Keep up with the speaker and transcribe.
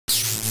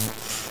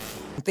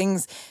And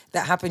things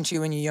that happen to you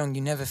when you're young,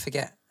 you never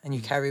forget and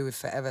you carry with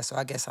forever. So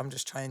I guess I'm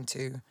just trying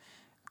to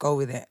go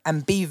with it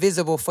and be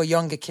visible for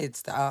younger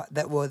kids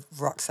that were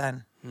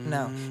Roxxxan.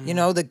 No, you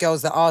know, the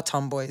girls that are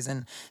tomboys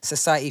and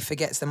society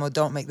forgets them or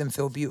don't make them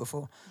feel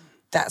beautiful.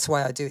 That's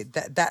why I do it.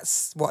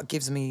 That's what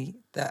gives me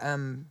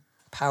the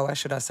power,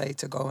 should I say,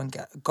 to go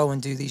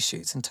and do these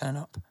shoots and turn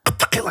up.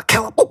 Killer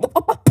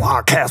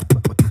podcast.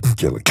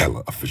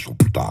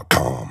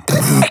 KillerKellerOfficial.com.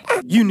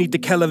 You need the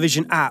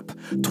Kellervision app.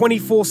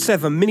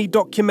 24/7 mini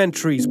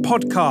documentaries,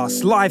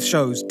 podcasts, live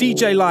shows,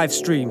 DJ live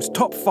streams,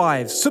 top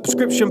 5,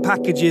 subscription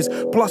packages,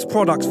 plus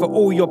products for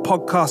all your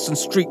podcasts and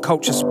street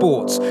culture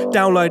sports.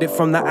 Download it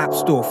from the App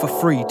Store for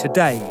free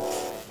today.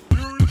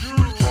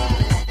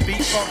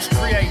 Beatbox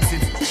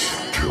created.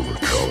 Killer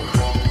Keller.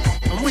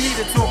 And we're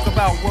here to talk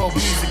about world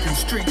music and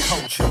street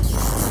culture.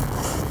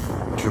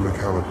 Killer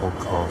Keller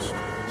podcast.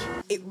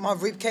 My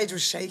ribcage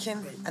was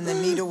shaking and the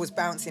needle was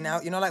bouncing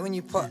out. You know, like when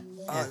you put...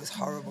 Oh, it was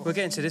horrible. We're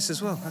getting to this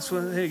as well.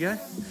 Here you go.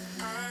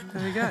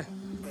 There we go.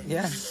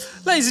 Yeah.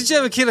 Ladies and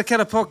gentlemen, Killer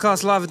Keller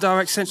podcast, live and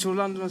direct, Central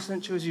London, as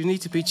central as you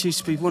need to be, choose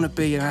to be, want to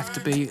be, you have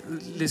to be.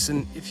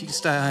 Listen, if you can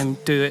stay at home,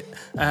 do it.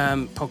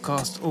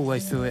 Podcast all the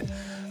way through it.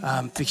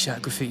 Big shout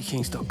out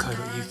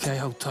graffitikings.co.uk.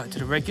 Hold tight to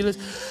the regulars.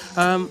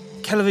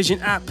 Kellervision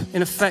app,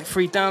 in effect,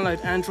 free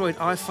download, Android,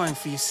 iPhone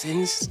for your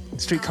sins.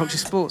 Street culture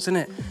sports, isn't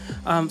it?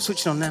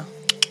 Switching on now.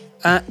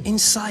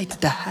 Inside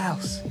the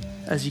house,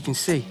 as you can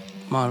see,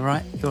 my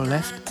right, your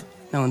left,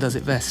 no one does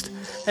it best.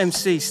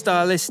 MC,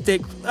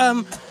 stylistic,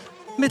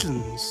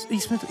 Midlands,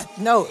 East Midlands.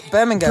 No,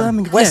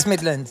 Birmingham. West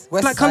Midlands.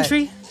 West Black side.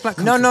 Country? Black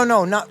Country.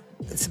 No, not...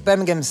 It's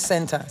Birmingham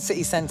centre,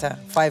 city centre,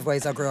 5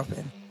 ways I grew up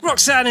in.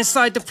 Roxxxan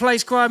inside the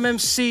place, Grime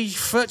MC,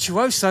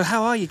 virtuoso.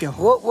 How are you, girl?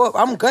 What?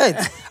 I'm good.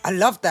 I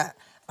love that.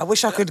 I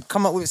wish I could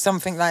come up with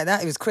something like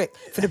that. It was quick.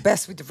 For the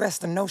best with the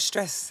rest and no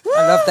stress.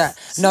 I love that.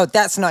 No,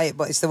 that's not it,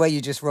 but it's the way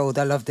you just rolled.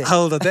 I loved it.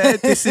 Hold on.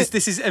 This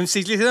is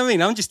MC. You know what I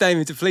mean? I'm just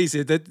aiming to please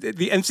you.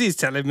 The MC is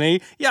telling me,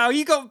 yo,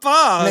 you got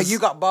bars. No, you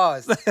got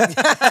bars.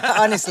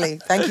 Honestly,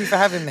 thank you for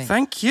having me.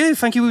 Thank you.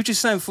 We were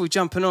just saying before we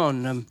jumping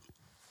on,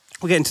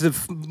 we'll get into the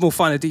more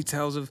finer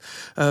details of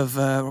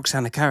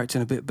Roxxxan, the character,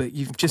 in a bit, but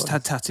you've just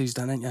had tattoos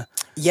done, haven't you?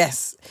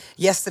 Yes.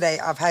 Yesterday,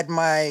 I've had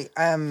my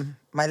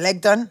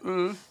leg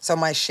done, so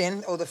my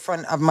shin, or the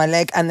front of my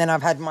leg, and then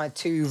I've had my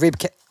 2 rib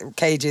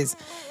cages,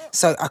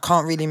 so I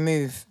can't really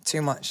move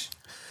too much.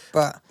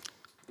 But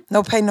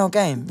no pain, no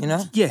gain, you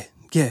know? Yeah.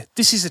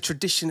 This is a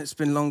tradition that's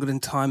been longer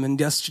than time, and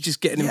just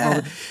getting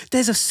involved.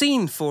 There's a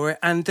scene for it,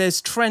 and there's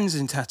trends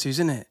in tattoos,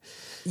 isn't it?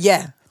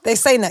 Yeah. They're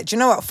saying that. Do you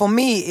know what? For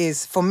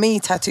me,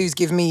 tattoos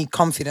give me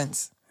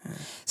confidence. Yeah.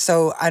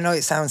 So I know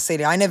it sounds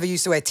silly. I never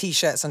used to wear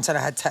T-shirts until I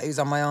had tattoos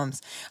on my arms.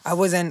 I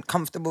wasn't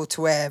comfortable to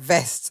wear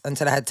vests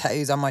until I had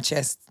tattoos on my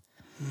chest.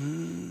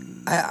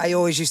 I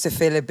always used to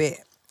feel a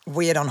bit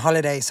weird on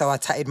holiday, so I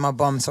tatted my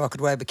bum so I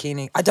could wear a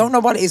bikini. I don't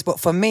know what it is,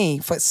 but for me,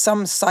 for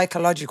some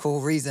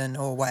psychological reason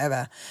or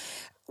whatever,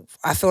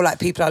 I feel like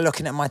people are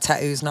looking at my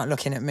tattoos, not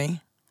looking at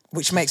me,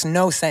 which makes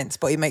no sense,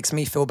 but it makes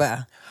me feel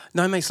better.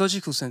 No, it makes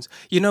logical sense.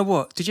 You know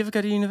what? Did you ever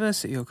go to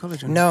university or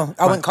college? No,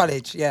 I went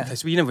college, yeah. Okay,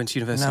 so you never went to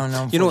university?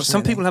 No. You know what?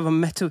 Some people have a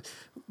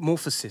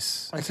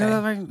metamorphosis. Okay.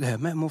 Yeah,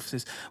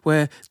 metamorphosis,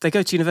 where they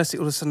go to university,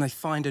 all of a sudden they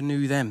find a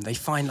new them. They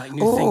find like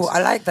new things. Oh,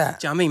 I like that.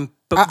 Do you know what I mean?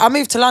 But I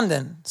moved to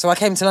London, so I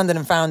came to London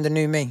and found a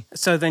new me.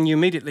 So then you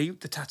immediately,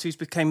 the tattoos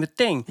became a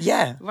thing.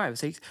 Yeah. Right,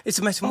 see, it's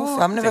a metamorphosis.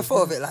 Oh, I've never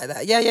thought of it like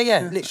that.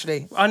 Yeah,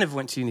 literally. I never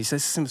went to uni, so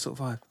it's a similar sort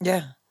of vibe.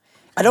 Yeah.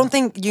 I don't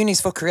think uni's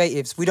for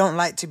creatives. We don't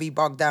like to be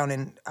bogged down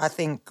in, I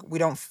think we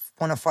don't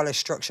want to follow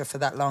structure for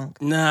that long.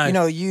 No. You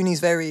know, uni's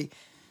very,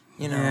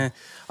 you know. Yeah.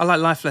 I like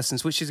life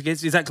lessons, which is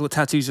exactly what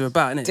tattoos are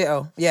about, isn't it?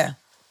 Ditto, yeah.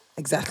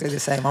 Exactly the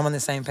same. I'm on the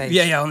same page.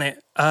 Yeah, on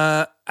it.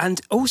 And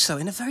also,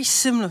 in a very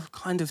similar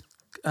kind of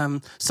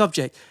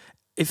subject,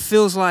 it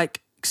feels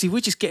like, see,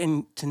 we're just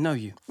getting to know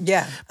you.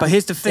 Yeah. But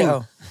here's the thing.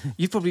 Ditto.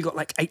 You've probably got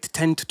like 8 to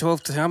 10 to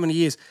 12 to how many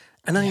years?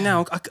 And only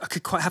now, I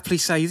could quite happily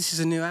say this is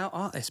a new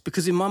artist,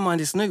 because in my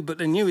mind it's new, but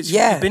then you, it's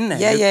you've been there.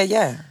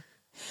 Yeah.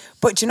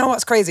 But you know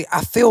what's crazy?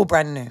 I feel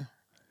brand new.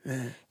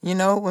 Yeah. You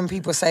know, when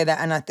people say that,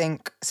 and I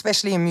think,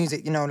 especially in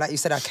music, you know, like you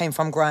said, I came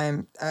from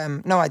grime.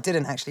 No, I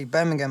didn't actually.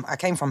 Birmingham. I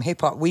came from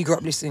hip hop. We grew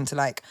up listening to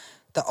like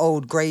the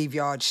old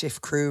Graveyard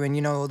Shift crew and,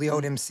 you know, all the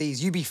old MCs.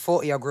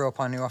 UB40 I grew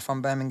up on, who are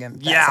from Birmingham.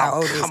 That's how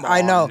old it is.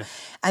 I know.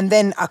 And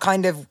then I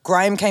kind of,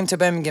 grime came to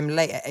Birmingham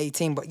late at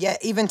 18. But yeah,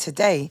 even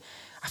today,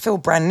 I feel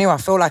brand new. I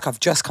feel like I've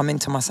just come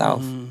into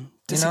myself.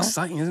 It's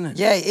exciting, isn't it?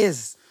 Yeah, it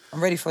is.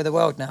 I'm ready for the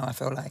world now, I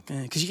feel like.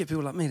 Yeah, because you get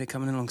people like me that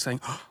coming along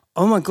saying,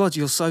 oh my God,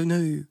 you're so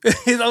new.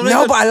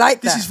 No, but I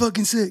like that. This is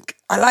fucking sick.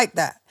 I like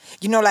that.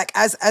 You know, like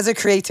as a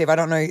creative, I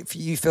don't know if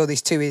you feel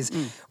this too, is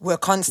we're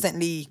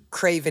constantly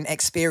craving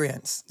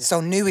experience.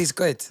 So new is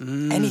good.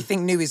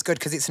 Anything new is good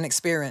because it's an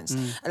experience.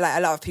 Like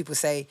a lot of people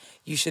say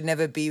you should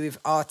never be with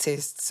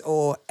artists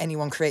or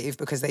anyone creative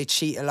because they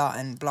cheat a lot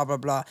and blah, blah,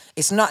 blah.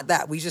 It's not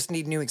that. We just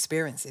need new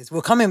experiences.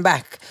 We're coming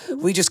back.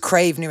 We just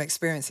crave new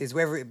experiences,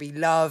 whether it be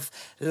love,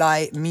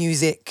 light,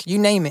 music, you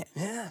name it.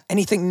 Yeah.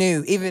 Anything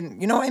new,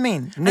 even, you know what I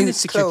mean? New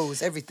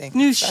clothes, everything.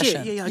 New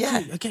fashion. shit.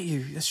 Yeah, I get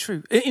you. That's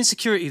true.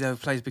 Insecurity, though,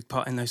 plays a big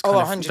part in those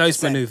 100%.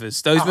 those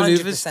manoeuvres. Those 100%.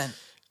 manoeuvres.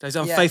 Those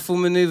unfaithful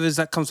manoeuvres,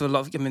 that comes with a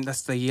lot of, I mean,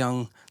 that's the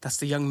young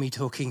me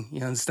talking,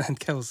 you understand,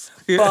 Kels?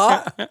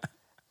 But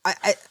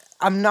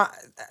I'm not,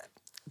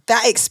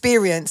 that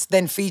experience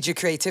then feeds your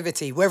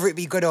creativity, whether it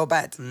be good or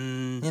bad,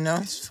 you know?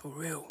 It's for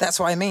real. That's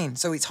what I mean.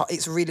 So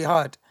it's really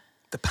hard.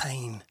 The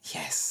pain.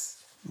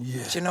 Yes.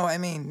 Yeah. Do you know what I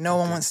mean? No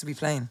one wants to be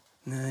plain.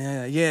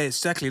 Yeah,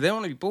 exactly. They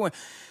want to be boring.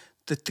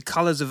 The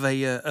colours of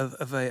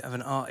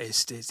an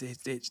artist, it's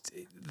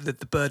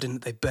the burden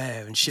that they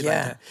bear and shit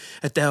like that.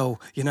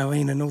 Adele, you know what I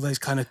mean, and all those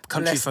kind of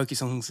country folky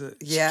songs that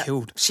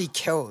she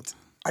killed.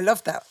 I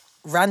love that.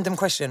 Random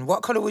question.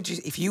 What colour would you,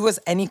 if you was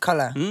any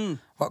colour,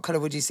 what colour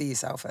would you see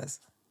yourself as?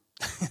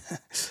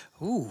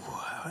 Ooh,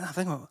 I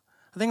think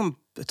I'm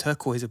a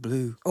turquoise or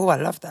blue. Oh, I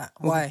love that.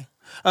 Why?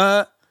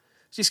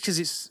 Just because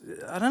it's,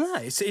 I don't know,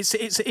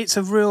 it's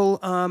a real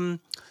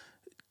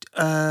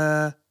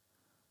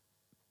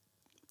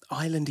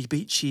islandy,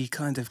 beachy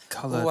kind of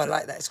colour. Oh, I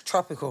like that. It's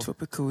tropical.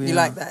 Tropical, yeah. You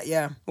like that,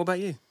 yeah. What about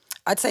you?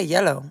 I'd say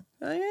yellow.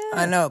 Oh, yeah.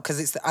 I know,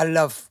 because I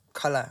love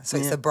colour. So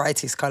it's the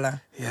brightest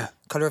colour. Yeah.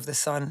 Colour of the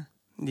sun.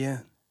 Yeah.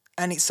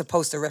 And it's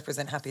supposed to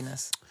represent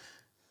happiness.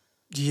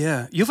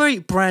 Yeah. You're very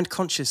brand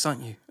conscious,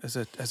 aren't you, as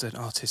an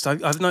artist?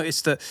 I've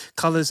noticed that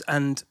colours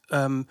and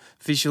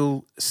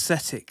visual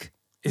aesthetic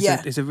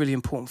is a really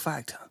important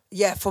factor.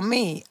 Yeah, for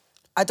me,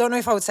 I don't know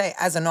if I would say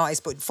as an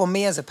artist, but for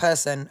me as a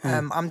person,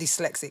 I'm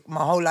dyslexic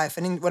my whole life.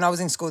 And when I was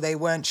in school, they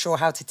weren't sure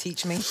how to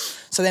teach me.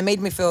 So they made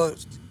me feel,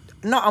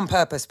 not on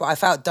purpose, but I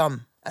felt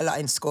dumb a lot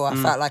in school. I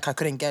felt like I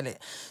couldn't get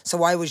it.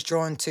 So I was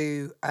drawn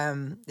to,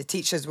 the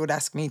teachers would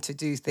ask me to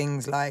do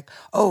things like,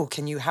 oh,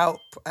 can you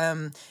help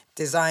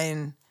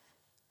design...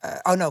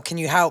 can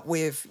you help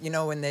with, you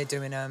know, when they're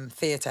doing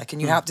theatre, can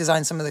you help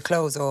design some of the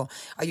clothes? Or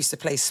I used to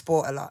play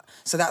sport a lot.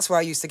 So that's where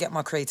I used to get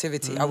my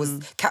creativity. I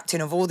was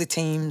captain of all the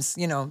teams,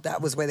 you know, that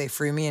was where they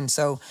threw me in.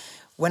 So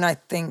when I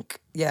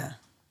think,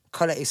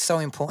 colour is so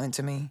important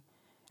to me.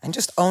 And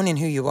just owning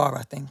who you are,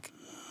 I think,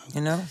 you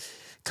know?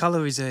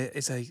 Colour is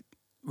a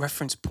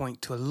reference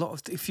point to a lot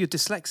of, if you're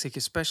dyslexic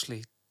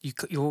especially,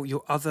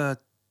 your other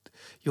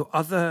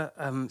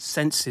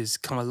senses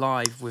come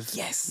alive with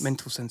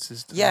mental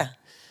senses.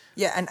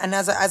 Yeah, and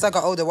as I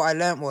got older, what I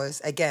learned was,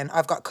 again,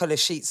 I've got colour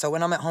sheets. So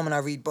when I'm at home and I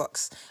read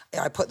books,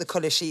 I put the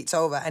colour sheets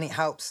over and it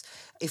helps.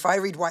 If I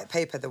read white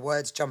paper, the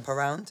words jump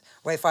around.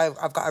 Where if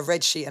I've got a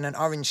red sheet and an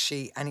orange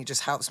sheet, and it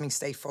just helps me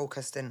stay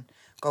focused and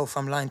go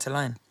from line to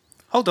line.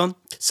 Hold on.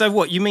 So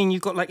what, you mean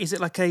you've got is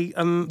it like a...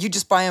 You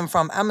just buy them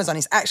from Amazon.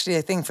 It's actually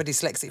a thing for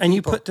dyslexic people. And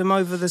you put them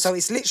over the... So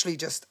it's literally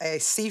just a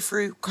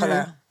see-through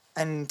colour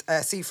and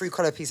a see-through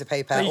colour piece of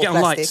paper or you get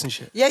plastic. lights and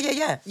shit.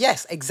 Yeah.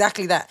 Yes,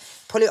 exactly that.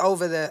 Pull it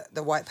over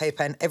the white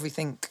paper and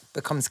everything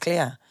becomes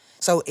clear.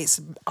 So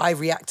I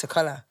react to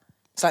colour.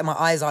 It's like my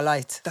eyes are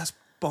light. That's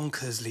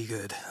bonkersly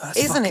good. That's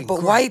Isn't it? But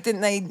great.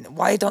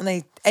 why don't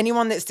they,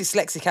 anyone that's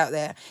dyslexic out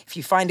there, if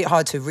you find it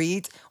hard to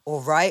read or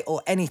write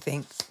or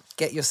anything,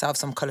 get yourself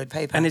some coloured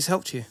paper. And it's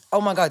helped you?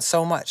 Oh my God,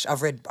 so much. I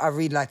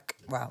read like,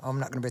 well, I'm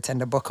not going to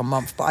pretend a book a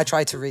month, but I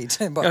try to read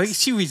books.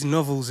 She reads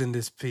novels in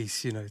this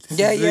piece, you know.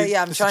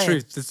 I'm trying.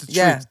 That's the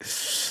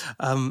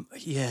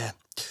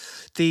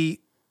truth.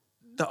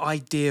 The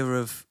idea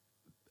of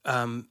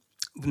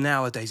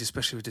nowadays,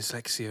 especially with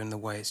dyslexia and the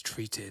way it's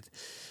treated.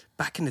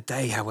 Back in the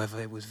day, however,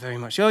 it was very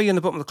much, you're in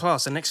the bottom of the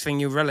class. The next thing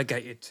you're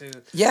relegated to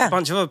a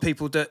bunch of other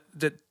people that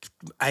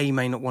A,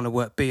 may not want to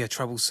work, B, are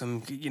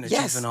troublesome,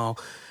 juvenile.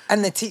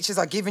 And the teachers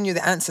are giving you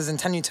the answers and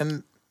telling you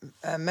to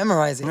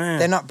memorise it. Yeah.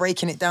 They're not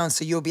breaking it down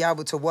so you'll be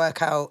able to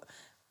work out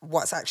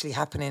what's actually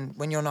happening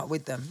when you're not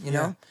with them, you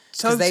know?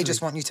 Because they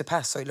just want you to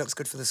pass so it looks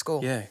good for the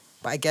school. Yeah.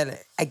 But I get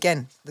it.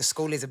 Again, the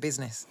school is a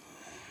business.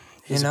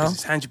 It's a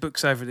business. Hand your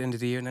books over at the end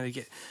of the year and then you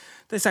get...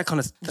 There's that kind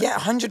of... Yeah,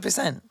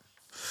 100%.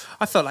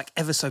 I felt like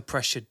ever so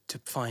pressured to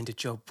find a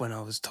job when I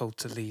was told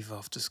to leave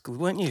after school,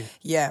 weren't you?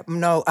 Yeah,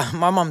 no,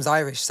 my mum's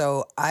Irish,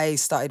 so I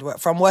started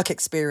from work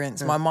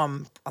experience. My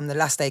mum, on the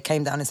last day,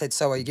 came down and said,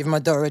 so are you giving my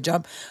daughter a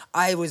job?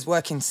 I was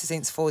working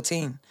since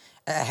 14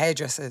 at a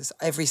hairdresser's.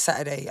 Every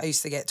Saturday, I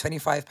used to get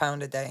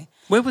 £25 a day.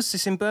 Where was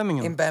this, in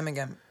Birmingham? In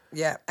Birmingham.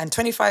 Yeah, and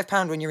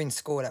 £25 when you're in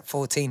school at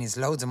 14 is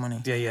loads of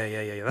money. Yeah.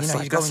 That's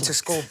you're going to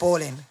school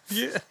balling.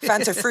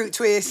 Fanta fruit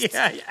twist.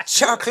 Yeah.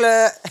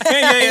 Chocolate.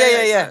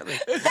 Yeah.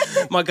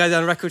 Might go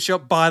down a record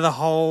shop, buy the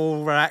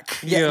whole rack.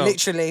 Yeah,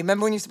 literally.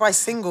 Remember when you used to buy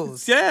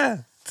singles? Yeah,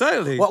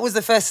 totally. What was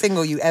the first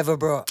single you ever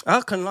brought?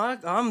 I'm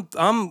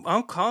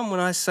calm when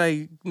I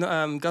say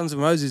Guns N'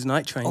 Roses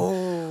Night Train.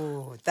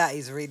 Oh, that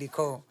is really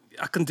cool.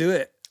 I can do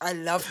it. I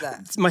love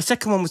that. My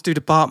second one was Do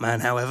the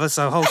Bartman, however,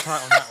 so hold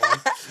tight on that one.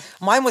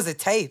 Mine was a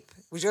tape.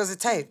 Was yours a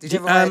tape? Did you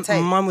ever write a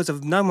tape? Mine was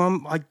no,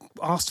 Mum. I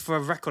asked for a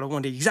record. I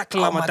wanted exactly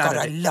like my dad. Oh my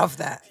God, had I it. love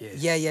that.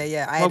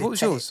 Yeah. Well, what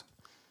was yours?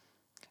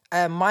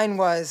 Mine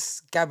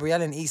was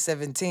Gabrielle and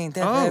E17.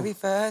 The Oh. very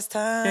first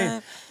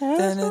time.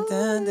 Dun, dun,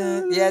 dun,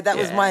 dun. Yeah, that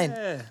was mine.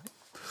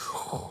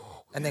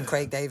 And then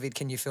Craig David,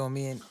 Can You Feel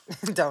Me? And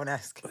don't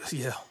ask.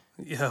 Yeah.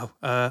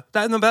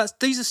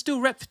 These are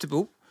still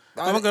reputable.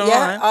 I'm not gonna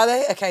Yeah, lie. are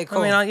they? Okay,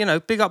 cool. I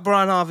mean, big up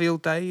Brian Harvey all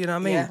day. You know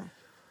what I mean? Yeah,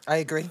 I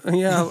agree.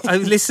 Yeah, I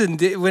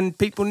listened when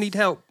people need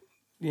help.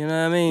 You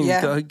know what I mean?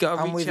 Yeah,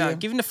 gotta I'm reach with out. you.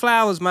 Give him the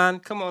flowers, man.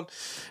 Come on.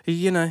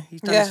 He's done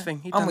his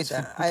thing. I'm with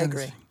that. I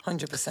agree.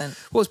 100%.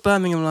 What's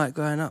Birmingham like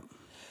growing up?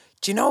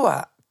 Do you know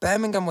what?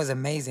 Birmingham was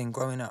amazing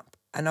growing up.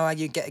 I know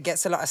it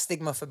gets a lot of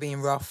stigma for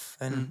being rough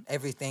and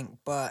everything,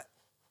 but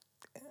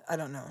I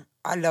don't know.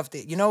 I loved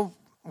it. You know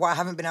what I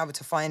haven't been able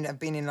to find? I've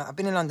been in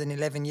London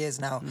 11 years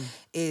now.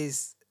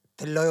 Is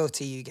the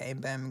loyalty you get in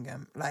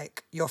Birmingham.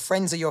 Like, your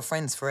friends are your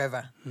friends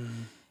forever.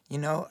 You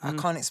know, I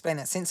can't explain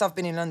it. Since I've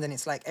been in London,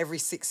 it's like every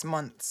 6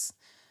 months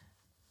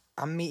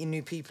I'm meeting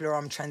new people, or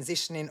I'm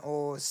transitioning,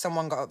 or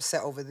someone got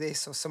upset over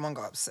this, or someone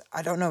got upset.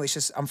 I don't know. It's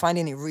just, I'm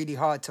finding it really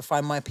hard to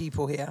find my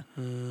people here.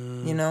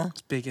 You know?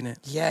 It's big, innit?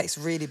 Yeah, it's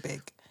really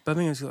big.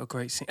 Birmingham's got a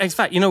great scene. In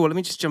fact, you know what? Let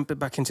me just jump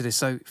back into this.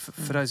 So,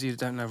 for those of you who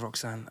don't know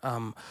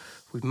Roxxxan,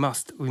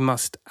 we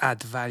must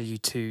add value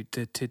to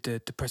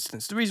the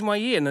precedents. The reason why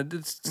you're here,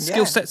 the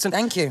skill sets and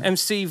thank you.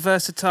 MC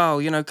versatile.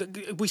 You know,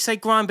 we say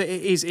grime, but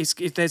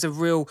there's a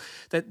real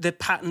the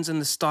patterns and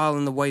the style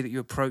and the way that you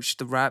approach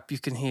the rap. You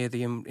can hear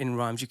the in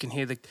rhymes. You can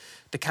hear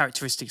the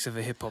characteristics of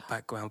a hip hop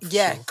background.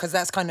 Yeah, because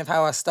that's kind of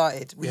how I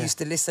started. We used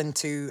to listen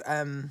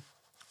to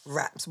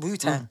raps,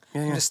 Wu-Tang.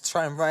 And just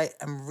try and write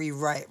and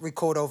rewrite,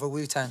 record over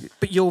Wu-Tang.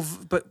 But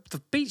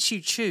the beats you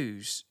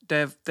choose,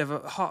 they've a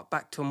heart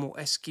back to a more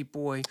esky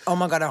boy. Oh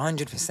my God,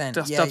 100%.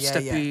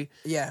 Dubsteppy.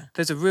 Yeah.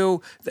 There's a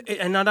real,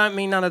 and I don't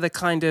mean none of the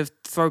kind of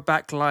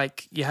throwback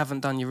like you haven't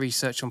done your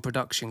research on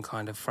production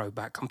kind of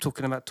throwback. I'm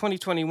talking about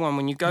 2021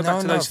 when you go back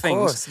to those things.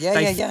 Course.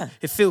 Yeah.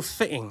 It feels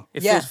fitting.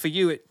 It feels for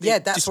you.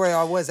 That's where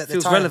I was at the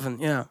time. Feels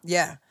relevant. Yeah.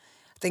 Yeah.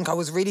 I think I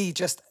was really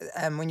just,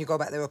 when you go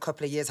back there a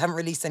couple of years, haven't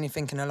released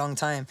anything in a long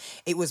time.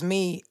 It was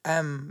me,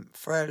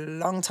 for a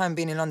long time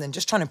being in London,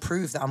 just trying to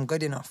prove that I'm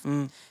good enough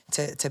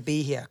to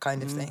be here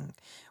kind of thing.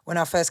 When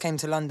I first came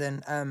to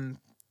London,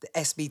 the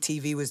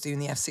SBTV was doing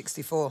the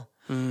F64.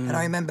 And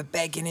I remember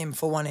begging him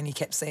for one, and he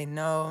kept saying,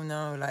 no,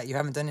 like, you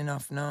haven't done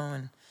enough,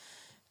 no.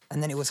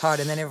 And then it was hard,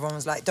 and then everyone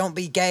was like, don't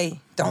be gay,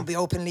 don't be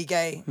openly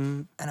gay.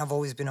 And I've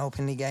always been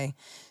openly gay.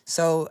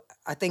 So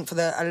I think for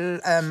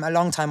a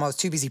long time I was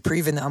too busy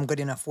proving that I'm good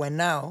enough, when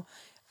now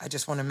I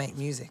just want to make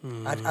music.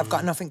 I've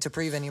got nothing to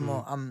prove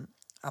anymore.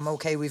 I'm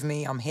okay with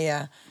me, I'm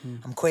here,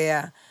 I'm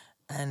queer,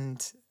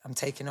 and I'm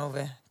taking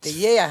over. I'm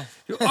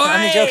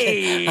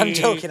joking, I'm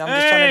just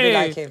trying to be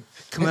like him.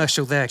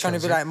 Commercial there. Trying to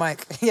be like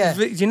Mike. Yeah.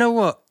 You know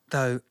what,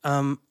 though?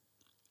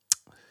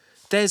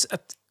 There's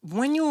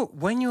when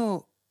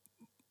you're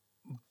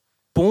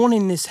born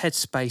in this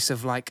headspace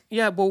of like,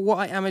 yeah, well, what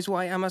I am is what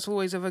I am. That's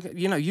always ever,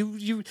 you know,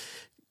 you.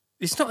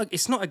 It's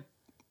not a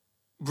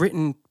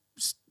written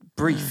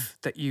brief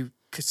that you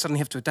could suddenly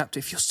have to adapt to.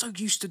 If you're so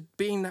used to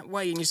being that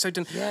way and you're so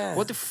done,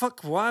 what the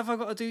fuck? Why have I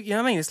got to do? You know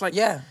what I mean? It's like,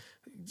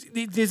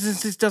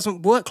 this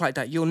doesn't work like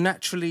that. You're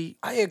naturally.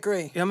 I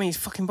agree. You know what I mean? It's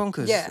fucking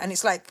bonkers. Yeah, and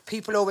it's like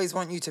people always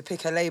want you to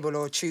pick a label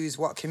or choose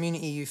what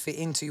community you fit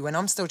into, when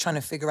I'm still trying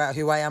to figure out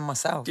who I am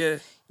myself. Yeah.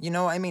 You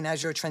know what I mean?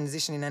 As you're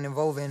transitioning and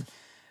evolving,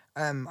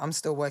 I'm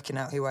still working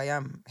out who I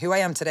am. Who I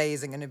am today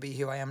isn't going to be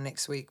who I am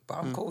next week, but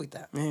I'm cool with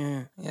that.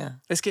 Yeah.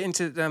 Let's get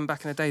into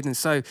back in the day then.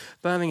 So,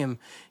 Birmingham,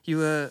 you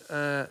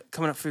were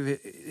coming up through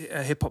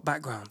a hip-hop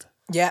background.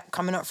 Yeah,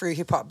 coming up through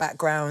hip-hop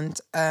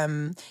background.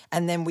 And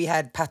then we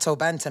had Pato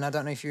Banton. I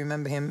don't know if you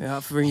remember him.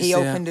 Yeah, he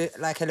opened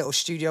like a little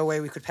studio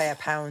where we could pay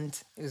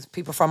 £1. It was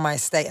people from my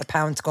estate,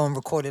 £1 to go and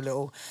record a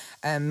little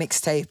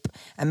mixtape.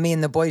 And me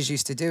and the boys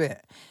used to do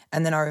it.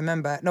 And then I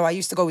remember, I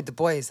used to go with the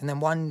boys. And then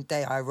one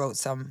day I wrote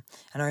some,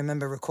 and I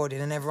remember recording,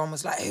 and everyone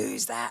was like,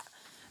 who's that?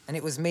 And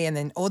it was me. And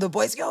then all the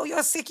boys, yo,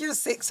 you're sick.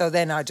 So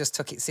then I just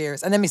took it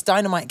serious. And then Miss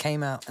Dynamite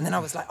came out. And then I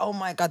was like, oh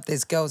my God,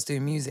 there's girls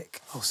doing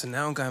music. Oh, so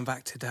now I'm going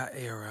back to that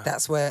era.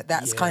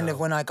 That's kind of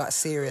when I got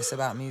serious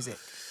about music.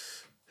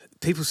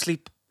 People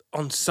sleep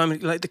on so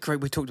many, like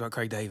we talked about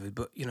Craig David,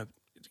 but, you know,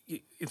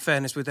 in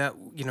fairness, without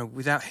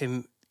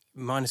him,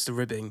 minus the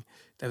ribbing,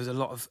 there was a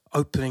lot of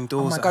opening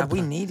doors. Oh my God,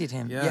 we needed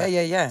him.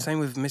 Yeah. Same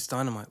with Miss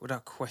Dynamite,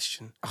 without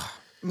question. Oh,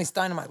 Miss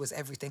Dynamite was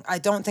everything. I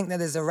don't think that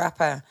there's a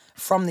rapper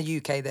from the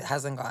UK that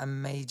hasn't got a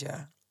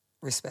major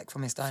respect for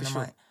Miss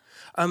Dynamite.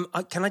 For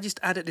sure. Can I just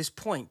add at this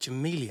point,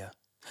 Jamelia?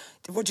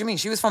 What do you mean?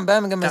 She was from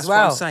Birmingham That's as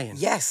well. What I'm saying.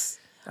 Yes.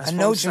 That's I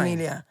know what I'm saying.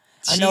 Jamelia.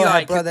 I know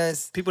her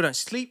brothers. People don't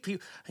sleep.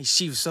 And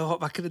she was so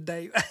hot back in the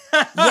day.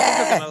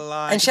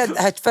 Yeah. And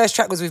her first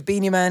track was with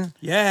Beanie Man.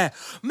 Yeah.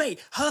 Mate,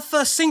 her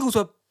first singles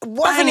were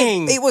Wasn't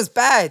banging. it was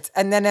bad.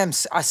 And then a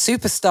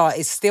Superstar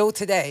is still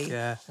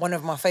today one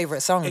of my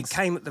favourite songs. It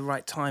came at the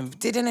right time.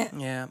 Didn't it?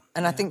 Yeah.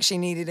 And I think she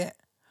needed it.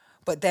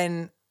 But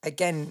then,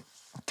 again,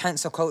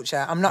 cancel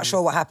culture. I'm not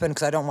sure what happened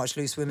because I don't watch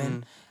Loose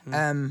Women.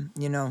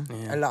 You know,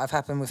 a lot have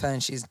happened with her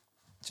and she's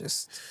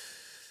just...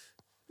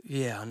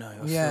 Yeah, I know.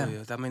 I feel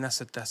you. I mean,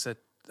 that's a...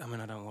 I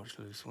mean, I don't watch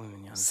Loose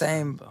Women. You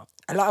Same. But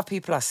a lot of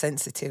people are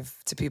sensitive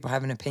to people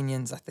having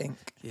opinions, I think.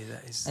 yeah,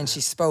 that is... And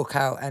she spoke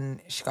out and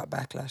she got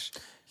backlash.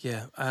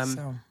 Yeah.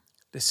 So...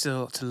 There's still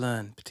a lot to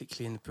learn,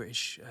 particularly in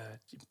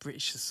the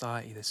British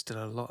society. There's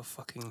still a lot of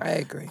fucking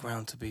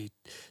ground to be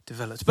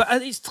developed. But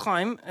at its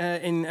time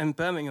in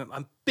Birmingham,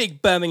 I'm a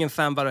big Birmingham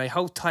fan, by the way.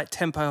 Hold tight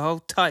tempo,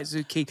 hold tight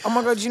Zuki. Oh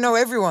my God, you know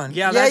everyone.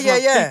 Yeah, that's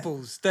my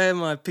peoples. They're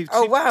my people.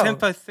 Oh, wow.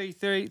 Tempo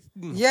 3-3.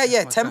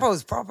 Yeah,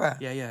 Tempo's proper.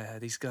 Yeah,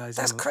 these guys.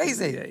 That's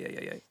crazy.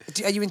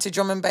 Yeah. Are you into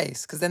drum and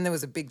bass? Because then there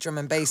was a big drum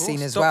and bass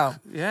scene as well.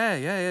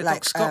 Yeah. Like,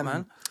 Doc Scott,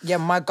 man. Yeah,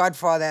 my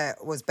godfather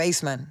was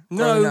bassman.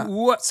 No,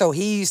 what? So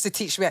he used to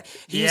teach me.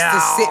 He used to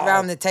sit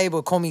round the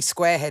table, call me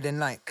squarehead, and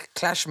like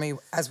clash me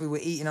as we were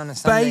eating on a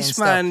Sunday.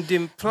 Bassman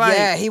didn't play.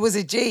 Yeah, he was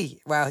a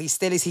G. Well, he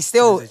still is. He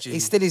still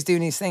is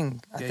doing his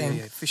thing. I think.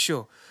 Yeah, for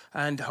sure.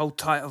 And hold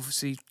tight,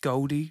 obviously,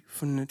 Goldie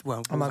from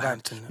Wolverhampton. Oh my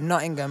God.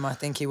 Nottingham, I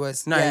think he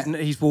was. No,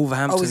 he's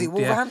Wolverhampton. Oh, is it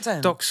Wolverhampton?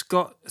 Yeah. Doc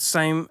Scott,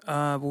 same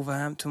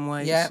Wolverhampton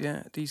ways.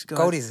 Yeah, these guys.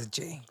 Goldie's a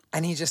G.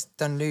 And he just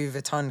done Louis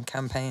Vuitton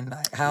campaign.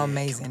 Like, how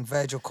amazing.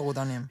 Virgil called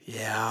on him.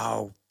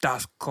 Yeah,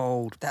 that's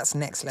cold. That's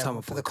next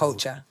level for the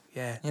culture.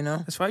 Yeah. You know?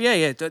 That's right.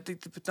 Yeah. The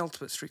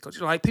penultimate street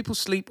culture. Like, people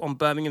sleep on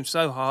Birmingham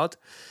so hard,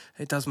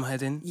 it does my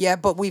head in. Yeah,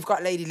 but we've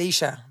got Lady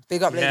Leisha.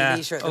 Big up Lady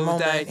Leisha at the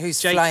moment.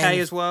 Who's JK flying.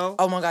 as well.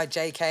 Oh my God,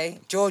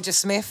 JK. Georgia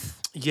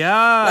Smith.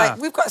 Yeah.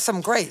 Like, we've got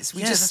some greats.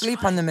 We just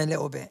sleep on them a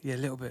little bit. Yeah, a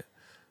little bit.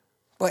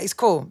 But it's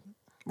cool.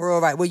 We're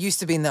all right. We're used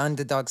to being the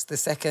underdogs, the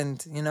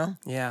second, you know?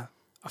 Yeah.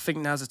 I think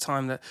now's the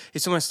time that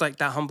it's almost like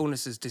that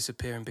humbleness is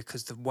disappearing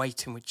because the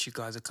weight in which you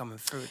guys are coming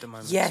through at the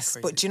moment. Yes,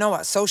 but do you know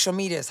what? Social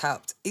media has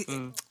helped.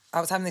 I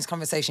was having this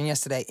conversation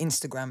yesterday,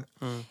 Instagram.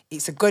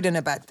 It's a good and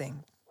a bad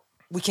thing.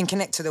 We can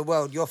connect to the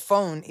world. Your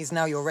phone is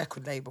now your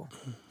record label,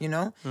 you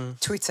know?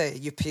 Twitter,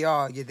 your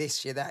PR, your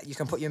this, your that. You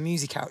can put your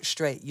music out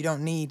straight. You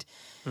don't need,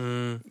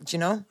 do you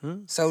know?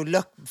 So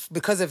look,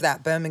 because of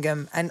that,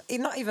 Birmingham, and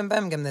not even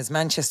Birmingham, there's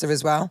Manchester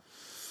as well.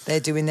 They're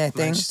doing their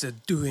thing. Manchester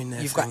doing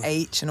their You've thing. got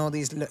H and all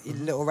these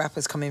little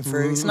rappers coming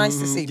through. It's nice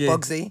to see. Yeah.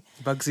 Bugsy.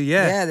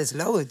 Yeah. Yeah, there's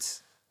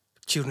loads.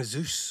 Children of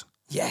Zeus.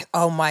 Yeah.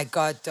 Oh my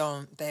God,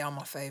 they are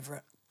my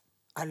favourite.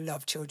 I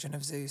love Children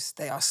of Zeus.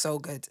 They are so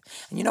good.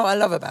 And you know what I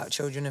love about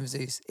Children of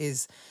Zeus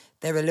is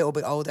they're a little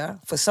bit older.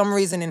 For some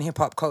reason in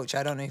hip-hop culture,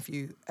 I don't know if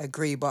you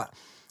agree, but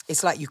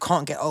it's like you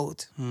can't get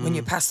old. When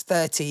you're past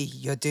 30,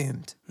 you're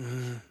doomed.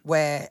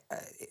 Where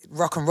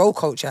rock and roll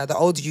culture, the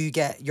older you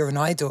get, you're an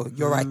idol.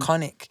 You're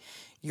iconic.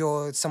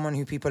 You're someone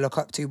who people look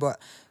up to. But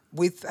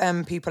with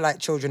people like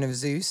Children of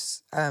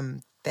Zeus,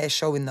 they're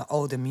showing the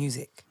older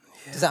music.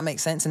 Yeah. Does that make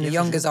sense? And the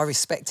youngers are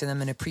respecting them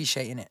and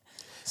appreciating it.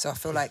 So I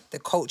feel like the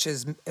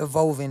culture's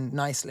evolving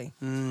nicely.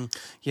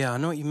 Yeah, I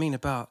know what you mean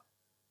about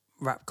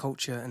rap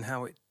culture and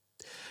how it...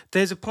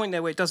 There's a point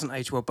there where it doesn't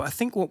age well, but I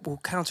think what will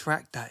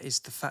counteract that is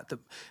the fact that,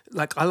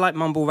 like, I like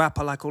mumble rap,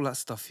 I like all that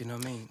stuff, you know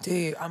what I mean?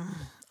 Dude,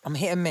 I'm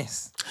hit and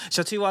miss.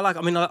 So I tell you what I like.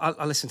 I mean,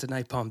 I listen to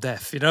Napalm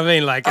Death, you know what I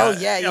mean? Like, oh,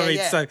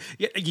 yeah. So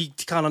you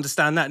can't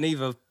understand that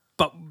neither,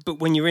 but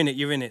when you're in it,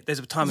 you're in it. There's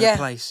a time and a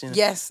place. You know?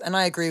 Yes, and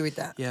I agree with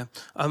that. Yeah.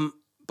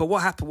 But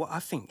what happened, what I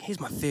think, here's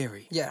my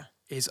theory. Yeah.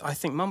 Is I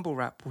think mumble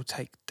rap will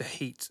take the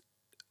heat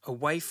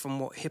away from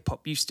what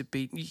hip-hop used to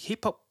be.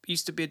 Hip-hop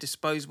used to be a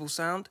disposable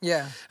sound.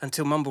 Yeah.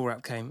 Until mumble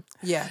rap came.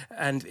 Yeah.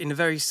 And in the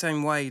very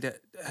same way that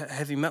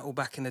heavy metal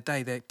back in the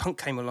day,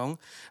 punk came along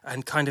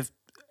and kind of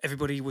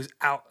everybody was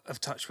out of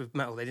touch with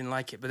metal. They didn't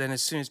like it. But then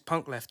as soon as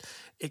punk left,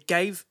 it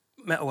gave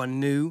metal a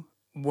new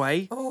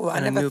way. Oh, I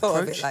never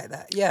thought of it like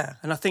that. Yeah.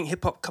 And I think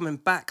hip-hop coming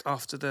back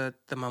after the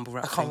mumble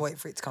rap I can't wait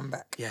for it to come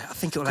back. Yeah, I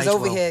think it'll age well.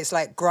 Because over here, it's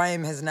like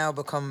grime has now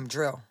become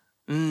drill.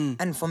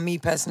 And for me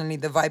personally,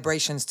 the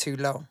vibration's too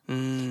low.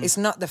 It's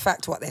not the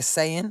fact what they're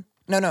saying.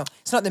 No,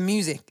 it's not the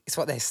music. It's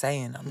what they're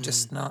saying. I'm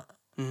just not.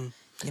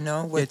 You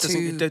know, it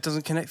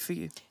doesn't connect for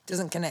you.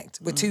 Doesn't connect.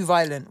 We're too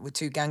violent. We're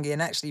too gangy,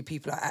 and actually,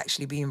 people are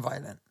actually being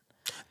violent.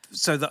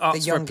 So the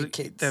art's younger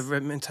kids, they're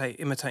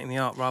imitating the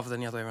art rather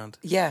than the other way around.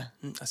 Yeah,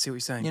 I see what you're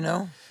saying. You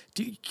know,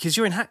 because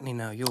you're in Hackney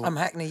now. I'm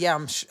Hackney. Yeah,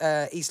 I'm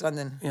East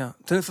London. Yeah.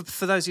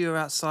 For those of you who are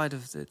outside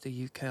of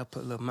the UK, I'll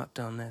put a little map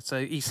down there. So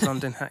East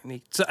London,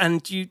 Hackney. So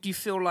and do you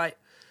feel like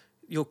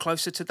you're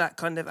closer to that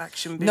kind of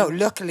action? No,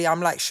 luckily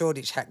I'm like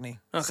Shoreditch Hackney.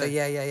 Okay. So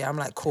yeah. I'm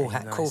like cool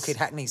kid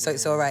Hackney. So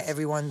it's all right.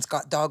 Everyone's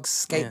got dogs,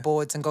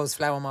 skateboards, and goes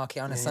flower market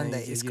on a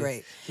Sunday. It's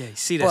great. Yeah, you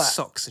see their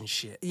socks and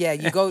shit. Yeah,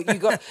 you go.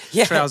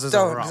 Yeah, trousers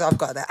are up. I've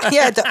got that.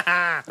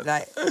 Yeah,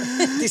 like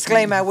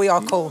disclaimer, we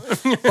are cool.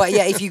 But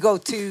yeah, if you go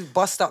 2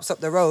 bus stops up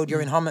the road,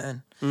 you're in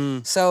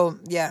Homerton. So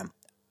yeah.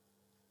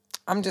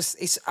 I'm just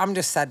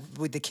sad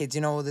with the kids, you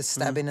know, all the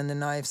stabbing and the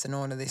knives and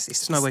all of this.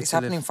 It's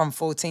happening from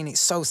 14. It's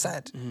so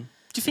sad.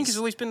 Do you think it's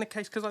always been the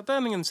case? Because like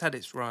Birmingham's had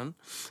its run.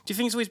 Do you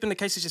think it's always been the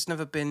case? It's just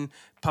never been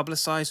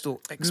publicised or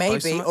exposed. Maybe,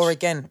 so much? or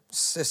again,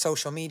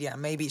 social media.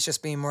 Maybe it's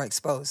just being more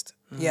exposed.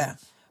 Yeah,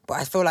 but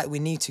I feel like we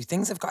need to.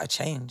 Things have got to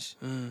change.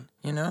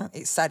 You know,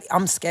 it's sad.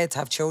 I'm scared to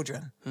have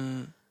children.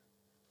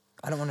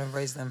 I don't want to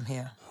raise them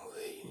here.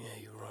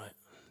 Yeah, you're right.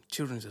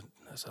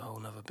 That's a whole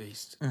nother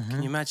beast.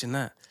 Can you imagine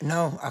that?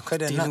 No, I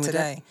couldn't. Dealing Not with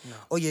today. it? No.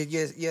 Or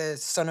your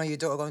son or your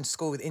daughter going to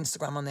school with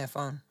Instagram on their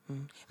phone.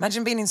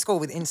 Imagine being in school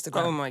with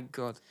Instagram. Oh my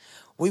God.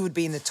 We would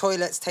be in the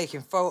toilets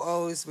taking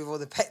photos with all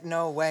the pet.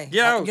 No way.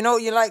 Yo. You know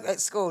what you like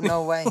at school?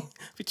 No way.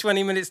 Be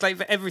 20 minutes late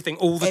for everything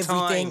all the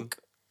Everything. time.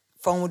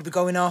 Phone would be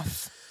going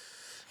off.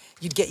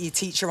 You'd get your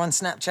teacher on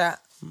Snapchat.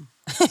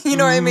 You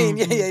know what I mean?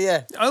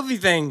 Yeah.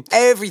 Everything.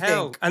 Everything.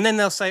 Hell. And then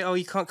they'll say, oh,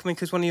 you can't come in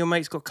because one of your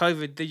mates got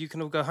COVID, that you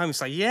can all go home.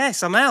 It's like,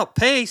 yes, I'm out.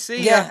 Peace. See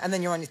ya. Yeah, and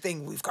then you're on your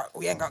thing.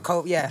 We ain't got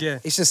COVID. Yeah. Yeah.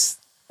 It's just,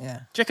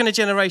 yeah. Do you reckon a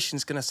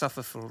generation's going to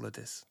suffer for all of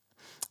this?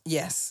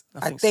 Yes.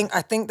 I think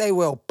I think they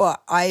will.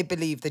 But I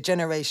believe the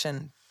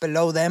generation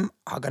below them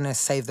are going to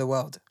save the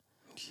world.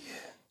 Yeah.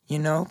 You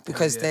know?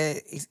 Because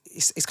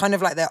it's kind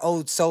of like their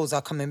old souls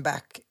are coming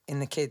back in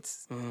the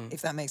kids,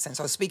 if that makes sense.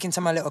 I was speaking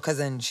to my little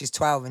cousin. She's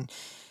 12 and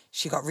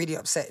she got really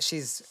upset.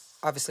 She's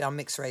obviously I'm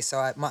mixed race,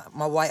 so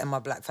my white and my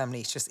black family,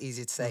 it's just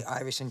easier to say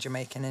Irish and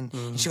Jamaican.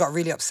 And she got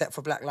really upset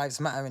for Black Lives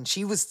Matter. And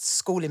she was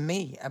schooling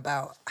me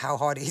about how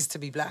hard it is to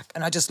be black.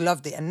 And I just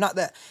loved it. And not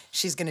that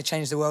she's going to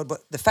change the world, but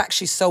the fact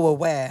she's so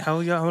aware.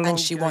 How long and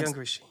she wants,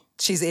 younger is she?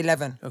 She's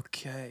 11.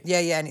 Okay. Yeah,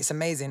 and it's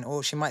amazing.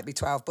 Or she might be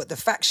 12. But the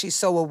fact she's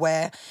so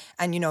aware,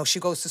 and, you know, she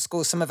goes to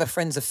school, some of her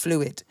friends are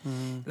fluid.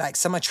 Like,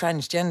 some are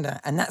transgender.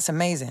 And that's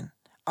amazing.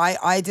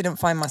 I didn't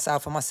find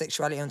myself and my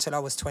sexuality until I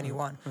was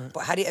 21. But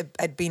had it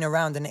had been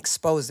around and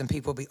exposed and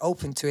people be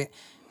open to it,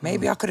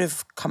 maybe I could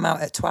have come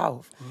out at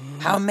 12.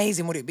 How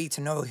amazing would it be to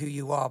know who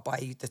you are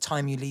by the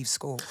time you leave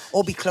school?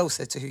 Or be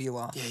closer to who you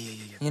are. Yeah.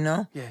 You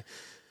know? Yeah.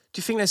 Do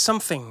you think there's some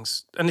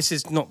things, and this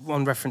is not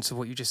on reference to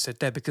what you just said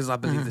there, because I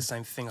believe the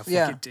same thing. I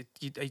think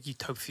a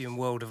utopian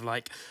world of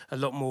like a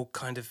lot more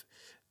kind of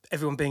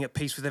everyone being at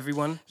peace with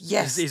everyone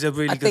is a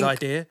really good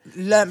idea.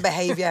 Learned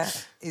behaviour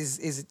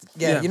is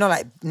you know,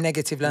 like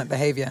negative learnt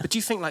behaviour. But do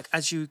you think like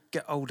as you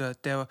get older,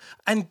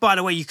 and by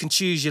the way, you can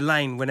choose your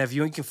lane whenever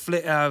you want, you can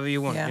flip however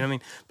you want, you know what I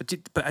mean?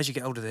 But as you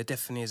get older, there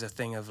definitely is a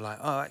thing of like,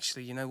 oh,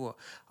 actually, you know what?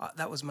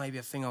 That was maybe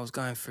a thing I was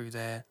going through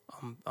there.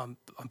 I'm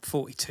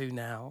 42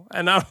 now,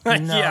 and I'm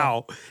like, yo. Do you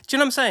know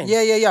what I'm saying?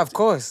 Yeah, of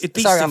course.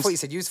 Sorry, I thought you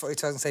said you was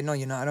 42. I was going to say, no,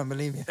 you're not. I don't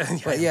believe you.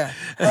 But yeah.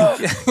 Oh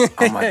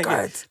my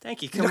God.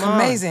 Thank you. You look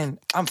amazing.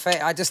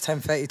 I just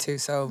turned 32,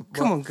 so...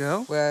 Come on,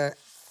 girl. We're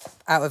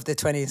out of the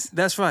 20s.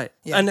 That's right.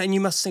 Yeah. And you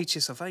must say to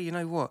yourself, hey, you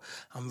know what?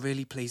 I'm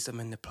really pleased I'm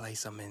in the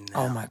place I'm in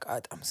now. Oh my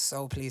God, I'm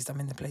so pleased I'm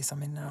in the place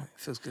I'm in now.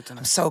 It feels good to know.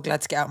 I'm so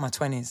glad to get out of my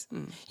 20s.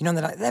 You know,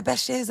 they're like, they're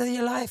best years of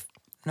your life.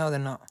 No, they're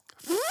not.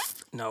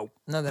 No,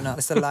 they're not.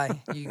 It's a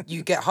lie.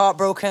 You get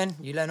heartbroken.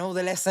 You learn all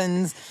the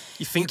lessons.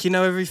 You think you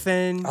know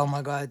everything. Oh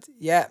my God,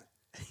 yeah.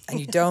 And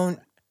you don't.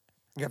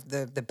 You have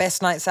the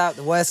best nights out,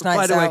 the worst nights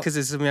out. By the way, because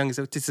there's some youngers,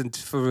 listen,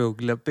 for real,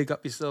 big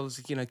up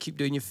yourselves. You know, keep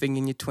doing your thing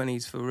in your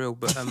 20s for real.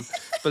 But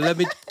let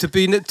me to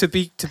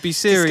be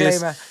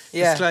serious. Disclaimer,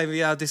 yeah.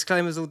 Disclaimer,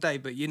 disclaimers all day.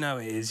 But you know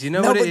it is. You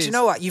know no, what it but is. you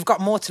know what? You've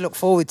got more to look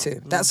forward to.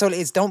 That's all it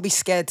is. Don't be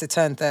scared to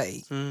turn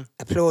 30.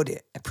 Applaud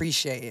it,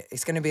 appreciate it.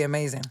 It's going to be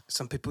amazing.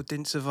 Some people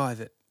didn't survive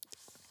it.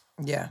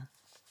 Yeah.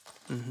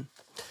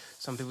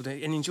 Some people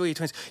didn't, and enjoy your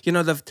 20s. You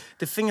know,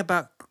 the thing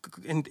about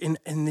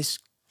in this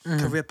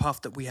career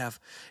path that we have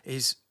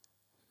is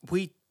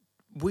we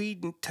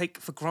take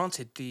for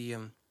granted the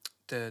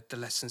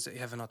lessons that we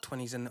have in our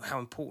 20s and how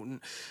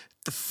important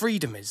the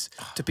freedom is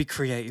to be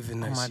creative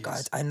in those years. Oh my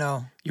God, I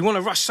know. You want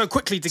to rush so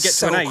quickly to get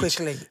to an age.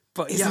 So quickly.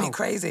 But isn't it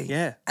crazy?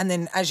 Yeah. And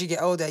then as you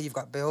get older, you've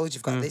got bills,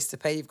 you've got this to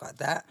pay, you've got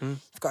that.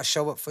 You've got to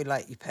show up for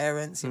like your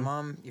parents, your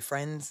mum, your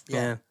friends.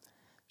 Yeah.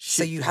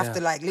 So you have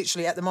to like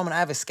literally at the moment I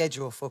have a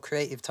schedule for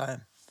creative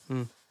time.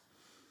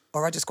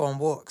 Or I just go on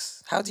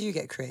walks. How do you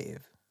get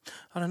creative?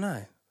 I don't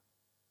know.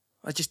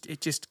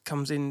 It just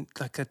comes in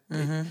like a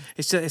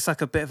it's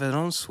like a bit of an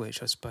on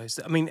switch, I suppose.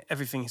 I mean,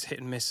 everything is hit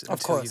and miss.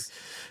 Of course.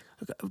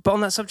 But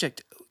on that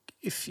subject,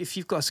 if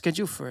you've got a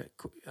schedule for it,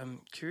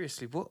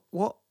 curiously,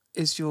 what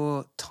is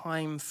your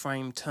time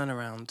frame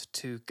turnaround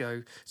to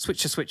go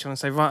switch on and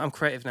say, right, I'm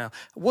creative now?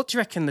 What do you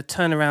reckon the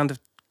turnaround of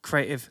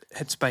creative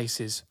headspace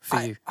is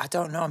for you? I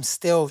don't know. I'm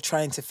still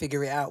trying to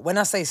figure it out. When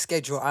I say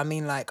schedule, I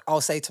mean like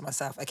I'll say to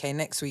myself, okay,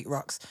 next week,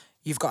 Rox,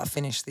 you've got to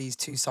finish these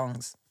 2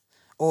 songs.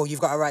 Or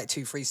you've got to write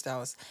 2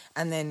 freestyles.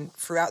 And then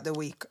throughout the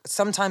week,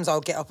 sometimes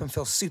I'll get up and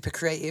feel super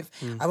creative.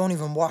 I won't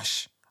even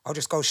wash. I'll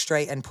just go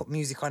straight and put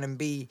music on and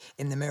be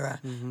in the mirror.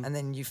 And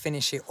then you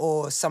finish it.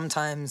 Or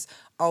sometimes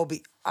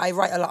I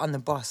write a lot on the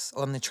bus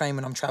or on the train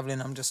when I'm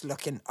traveling. I'm just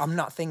looking. I'm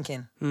not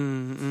thinking.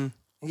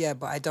 Yeah,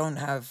 but I don't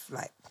have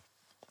like...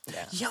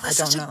 Yeah, that's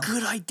such a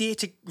good idea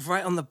to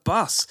write on the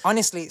bus.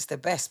 Honestly, it's the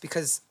best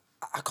because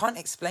I can't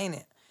explain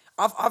it.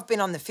 I've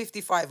been on the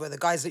 55 where the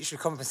guys literally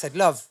come up and said,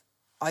 love,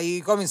 are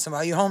you going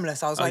somewhere? Are you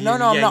homeless? I was like, you- no, I'm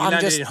yeah, not. you I'm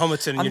landed just, in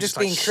Homerton and I'm you're just just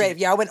like, being shit. creative.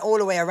 Yeah, I went all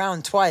the way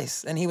around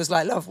twice. And he was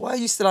like, love, why are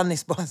you still on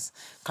this bus?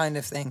 Kind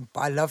of thing.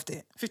 But I loved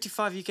it.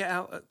 55, you get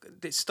out.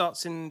 It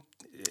starts in.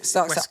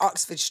 Starts West- at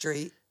Oxford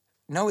Street.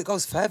 No, it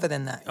goes further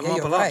than that. Yeah, Marble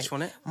you're right. Arch,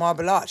 wasn't it?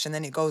 Marble Arch, and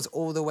then it goes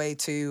all the way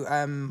to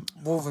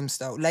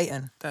Walthamstow,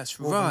 Leighton. That's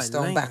right,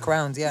 Walthamstow, back Leighton.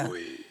 round, yeah.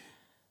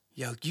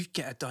 Yo, you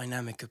get a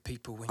dynamic of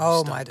people when you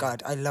Oh start my there.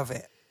 God, I love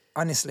it.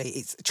 Honestly,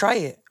 it's try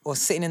it or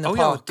sitting in the Oh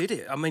yeah, I park. did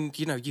it. I mean,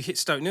 you know, you hit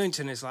Stoke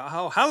Newington, it's like,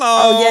 oh, hello.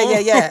 Oh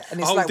yeah. And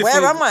it's Oh, like,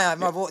 different- where am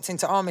I? I walked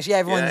into Amish. Yeah,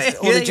 everyone's Yeah,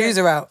 all the yeah, Jews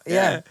yeah. are out.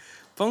 Yeah.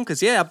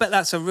 Bonkers. Yeah, I bet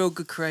that's a real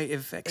good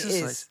creative It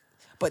exercise. is.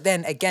 But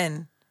then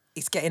again,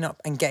 it's getting up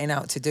and getting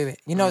out to do it.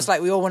 You know, it's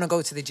like we all want to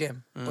go to the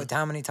gym, but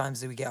how many times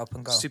do we get up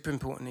and go? Super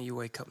important that you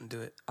wake up and do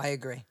it. I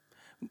agree.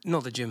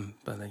 Not the gym,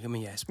 but I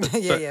mean, yes. But,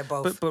 Yeah,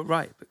 both. But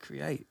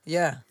create.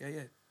 Yeah.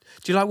 Yeah.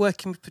 Do you like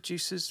working with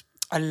producers?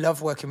 I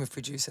love working with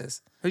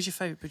producers. Who's your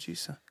favourite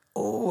producer?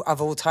 Oh,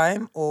 of all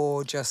time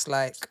or just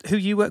like Who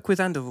you work with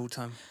and of all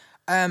time?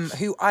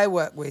 who I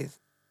work with.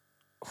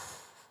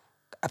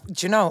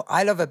 Do you know,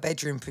 I love a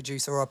bedroom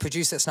producer or a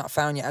producer that's not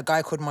found yet. A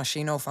guy called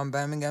Machino from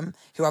Birmingham,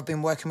 who I've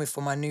been working with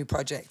for my new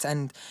project.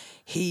 And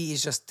he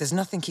is just, there's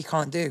nothing he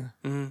can't do.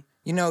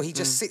 You know, he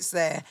just sits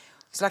there.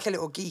 He's like a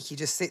little geek. He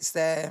just sits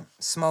there,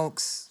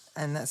 smokes,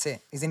 and that's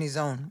it. He's in his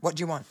zone. What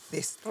do you want?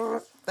 This,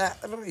 that.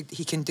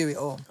 He can do it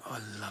all. Oh,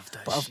 I love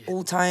that But of shit.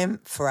 all time,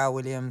 Pharrell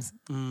Williams.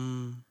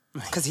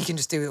 Because he can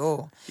just do it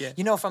all. Yeah.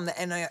 You know, from the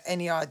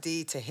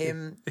NERD to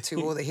him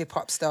to all the hip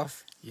hop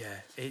stuff Yeah,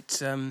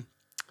 it's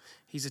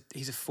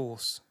he's a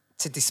force.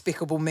 to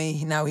Despicable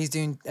Me. Now he's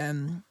doing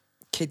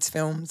kids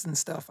films and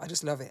stuff. I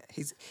just love it.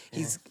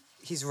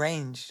 He's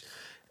range.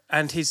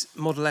 And his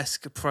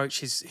model-esque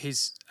approach,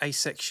 his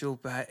asexual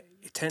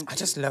attention. I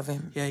just love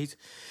him. Yeah,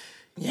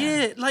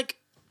 yeah, like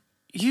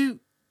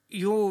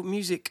your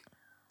music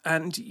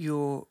and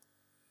your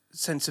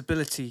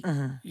sensibility,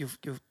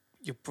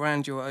 your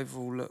brand, your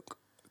overall look.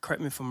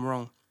 Correct me if I'm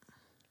wrong.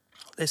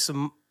 There's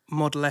some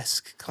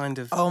model-esque kind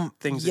of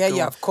things. yeah, that go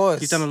yeah, on. of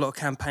course. You've done a lot of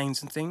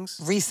campaigns and things.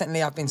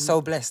 Recently, I've been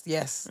so blessed,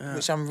 yes,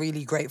 which I'm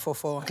really grateful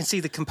for. I can see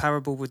the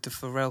comparable with the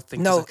Pharrell thing.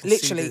 'cause No, I can see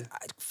literally,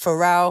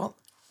 Pharrell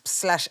 /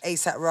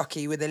 ASAP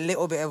Rocky with a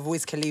little bit of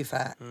Wiz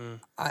Khalifa.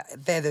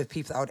 They're the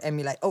people that I would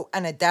emulate. Oh,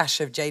 and a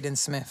dash of Jaden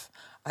Smith.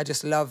 I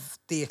just love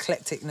the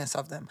eclecticness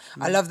of them.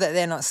 I love that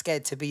they're not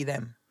scared to be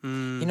them.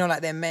 You know,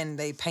 like they're men,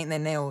 they paint their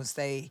nails,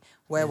 they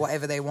wear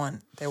whatever they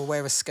want. They'll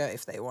wear a skirt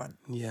if they want.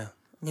 Yeah.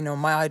 You know,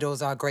 my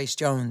idols are Grace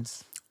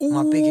Jones.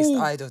 My biggest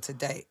idol to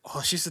date.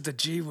 Oh, she said the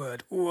G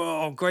word.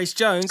 Whoa, Grace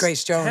Jones.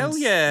 Grace Jones. Hell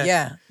yeah.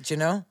 Yeah. Do you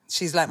know?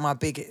 She's like my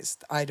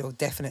biggest idol,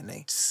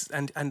 definitely.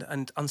 And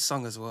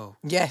unsung as well.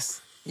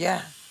 Yes.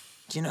 Yeah.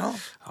 Do you know?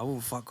 I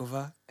will fuck with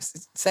her.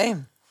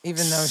 Same.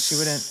 Even though she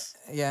wouldn't,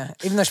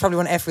 even though she probably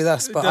wouldn't F with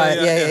us, but No,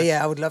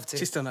 I would love to.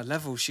 Just on a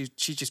level, she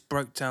just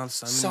broke down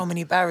So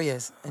many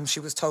barriers, and she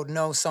was told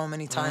no so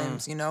many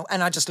times, you know.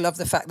 And I just love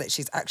the fact that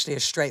she's actually a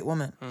straight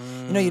woman.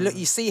 You know,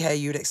 you see her,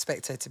 you'd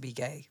expect her to be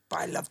gay, but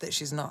I love that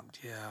she's not.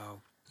 Yeah.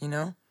 You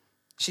know,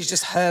 she's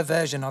just her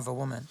version of a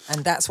woman,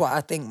 and that's what I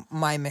think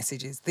my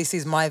message is. This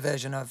is my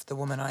version of the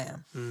woman I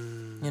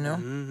am. You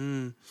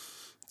know.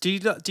 Do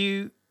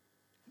you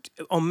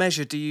on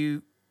measure? Do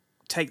you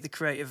take the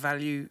creative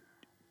value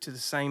to the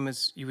same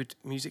as you would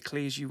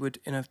musically as you would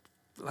in a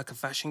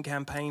fashion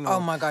campaign? Or? Oh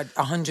my God,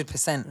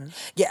 100%.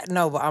 Yeah,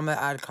 no, but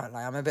I can't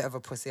lie. I'm a bit of a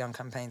pussy on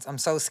campaigns. I'm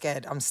so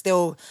scared.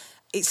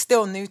 It's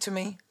still new to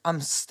me. I'm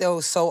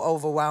still so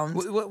overwhelmed.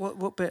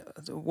 What bit?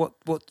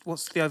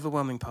 What's the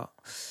overwhelming part?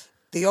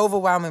 The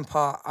overwhelming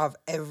part of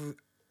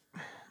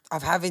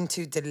having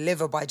to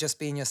deliver by just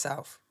being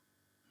yourself.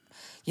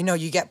 You know,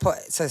 you get put.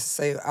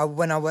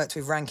 When I worked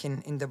with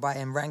Rankin in Dubai,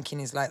 and Rankin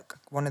is like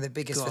one of the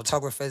biggest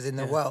photographers in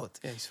the world.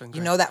 Yeah, he's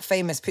you know that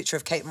famous picture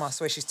of Kate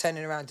Moss where she's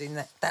turning around doing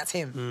that? That's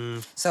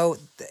him. So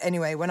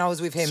anyway, when I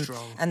was with him,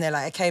 and they're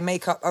like, okay,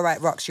 makeup, all right,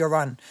 Rox, you're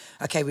on.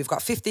 Okay, we've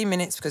got 15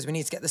 minutes because we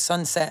need to get the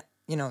sunset.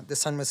 You know, the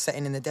sun was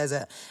setting in the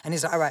desert. And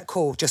he's like, all right,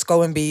 cool, just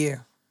go and be you.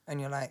 And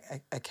you're like,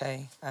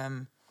 okay,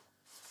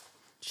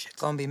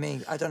 go and be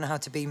me. I don't know how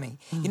to be me.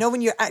 You know,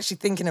 when you're actually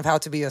thinking of how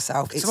to be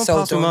yourself, it's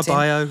so daunting. My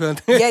bio.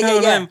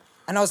 Yeah.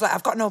 And I was like,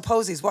 I've got no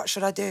poses. What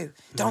should I do?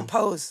 Don't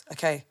pose.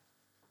 Okay.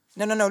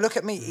 No. Look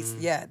at me.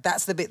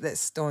 That's the bit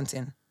that's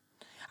daunting.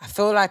 I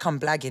feel like I'm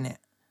blagging it,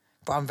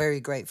 but I'm very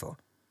grateful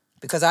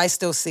because I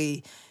still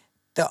see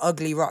the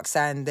ugly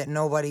Roxxxan that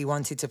nobody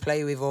wanted to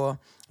play with or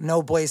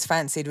no boys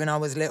fancied when I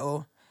was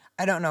little.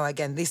 I don't know.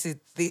 Again,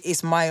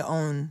 it's my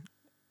own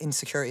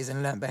insecurities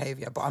and learnt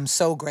behaviour, but I'm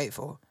so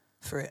grateful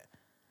for it.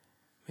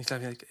 If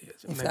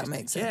that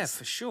makes sense. Yeah,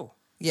 for sure.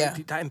 Yeah.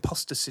 That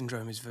imposter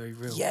syndrome is very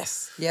real.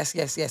 Yes.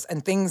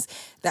 And things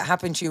that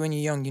happen to you when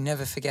you're young, you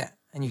never forget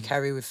and you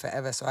carry with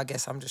forever. So I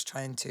guess I'm just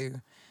trying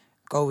to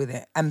go with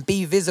it and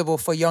be visible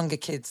for younger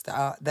kids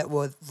that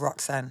were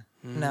Roxxxan.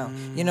 No.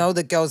 You know,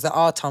 the girls that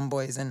are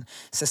tomboys and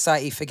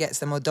society forgets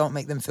them or don't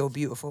make them feel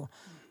beautiful.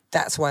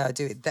 That's why I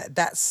do it.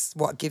 That's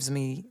what gives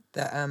me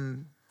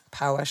the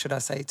power, should I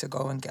say, to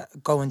go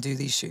and do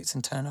these shoots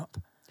and turn up.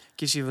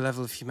 gives you a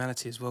level of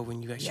humanity as well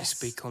when you actually Yes.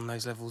 speak on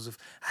those levels of,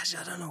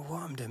 actually, I don't know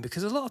what I'm doing.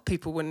 Because a lot of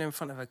people, when they're in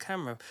front of a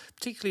camera,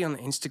 particularly on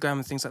Instagram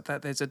and things like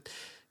that,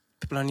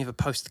 people only ever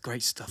post the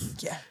great stuff.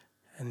 Yeah.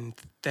 And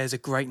there's a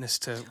greatness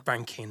to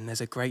ranking.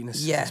 There's a greatness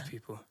to these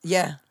people.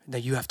 Yeah.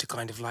 That you have to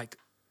kind of like...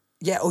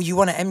 Yeah, or you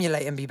want to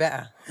emulate and be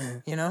better,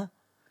 you know?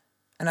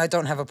 And I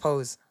don't have a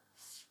pose.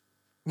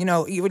 You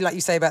know, you would, like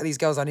you say about these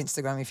girls on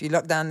Instagram, if you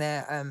look down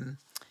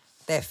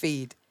their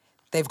feed,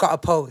 they've got a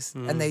pose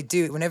and they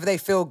do it. Whenever they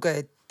feel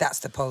good, that's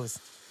the pose.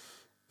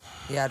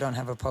 Yeah, I don't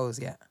have a pose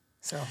yet.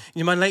 So,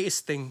 you know, my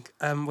latest thing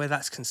where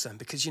that's concerned,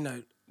 because, you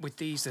know, with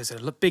these, there's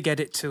a big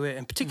edit to it,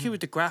 and particularly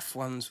with the graph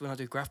ones, when I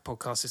do graph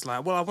podcasts, it's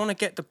like, well, I want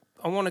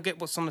to get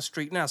what's on the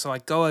street now, so I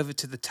go over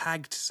to the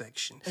tagged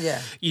section.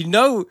 Yeah. You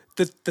know,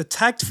 the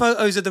tagged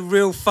photos are the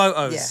real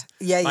photos.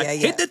 Yeah. Like,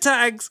 hit the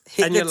tags.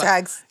 Hit and the you're like,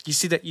 tags. you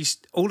see that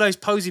all those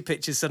posy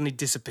pictures suddenly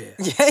disappear.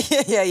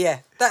 Yeah.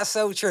 That's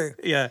so true.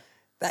 Yeah.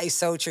 That is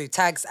so true.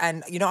 Tags,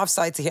 and you know, I've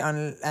started to hit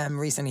on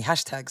recently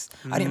hashtags.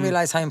 I didn't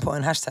realize how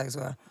important hashtags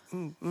were.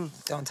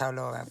 Don't tell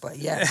Laura, but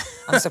yeah,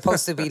 I'm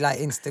supposed to be like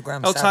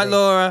Instagram. Oh, tight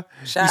Laura.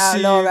 Shout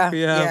out Laura.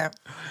 Yeah.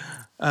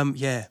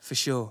 Yeah, for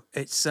sure.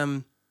 It's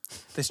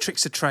there's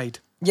tricks of trade.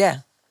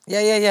 Yeah. Do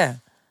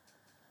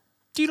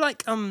you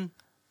like do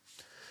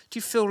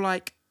you feel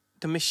like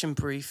the mission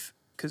brief?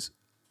 Because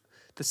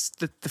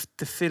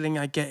the feeling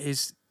I get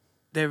is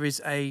there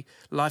is a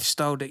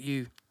lifestyle that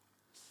you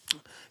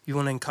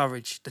want to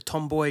encourage, the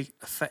tomboy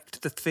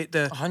effect, the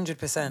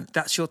 100%.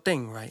 That's your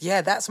thing, right?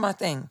 Yeah, that's my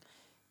thing.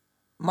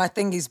 My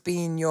thing is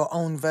being your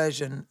own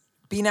version,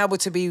 being able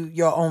to be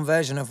your own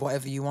version of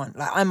whatever you want.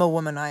 Like, I'm a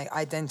woman, I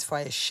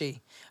identify as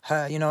she,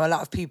 her. You know, a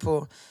lot of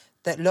people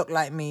that look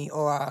like me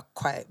or are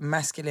quite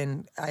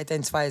masculine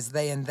identify as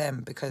they and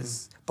them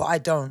because, but I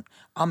don't.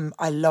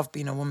 I love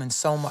being a woman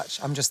so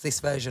much. I'm just this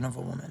version of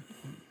a woman.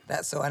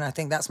 That's all. And I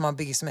think that's my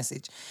biggest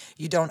message.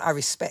 I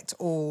respect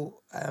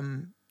all,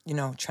 you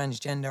know,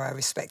 transgender. I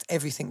respect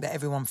everything that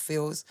everyone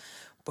feels,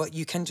 but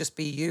you can just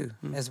be you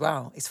as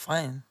well. It's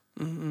fine.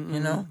 You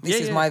know, this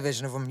is my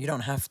vision of woman. You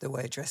don't have to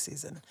wear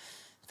dresses and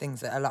things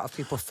that a lot of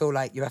people feel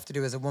like you have to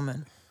do as a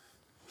woman.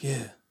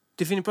 Yeah.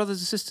 Do you have any brothers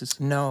and sisters?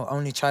 No,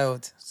 only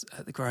child.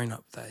 At the growing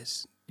up, that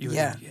is. You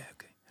Yeah. Yeah,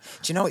 okay.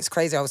 Do you know it's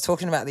crazy? I was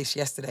talking about this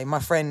yesterday. My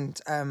friend,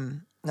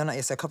 not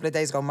yesterday, a couple of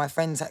days ago, my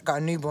friend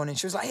got a newborn and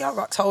she was like, "Yo,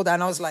 Rox, hold on."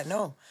 And I was like,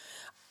 "No,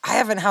 I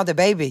haven't held a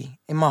baby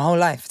in my whole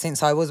life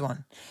since I was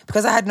one.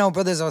 Because I had no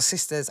brothers or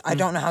sisters, I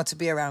don't know how to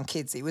be around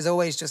kids. It was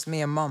always just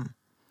me and mum."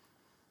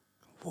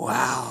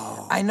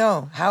 Wow. I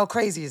know. How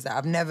crazy is that?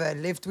 I've never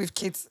lived with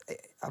kids.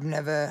 I've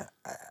never,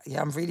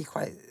 I'm really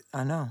quite,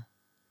 I know.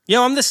 Yeah,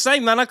 I'm the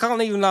same, man. I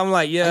can't even, I'm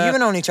like, yeah. Are you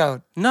an only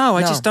child? No,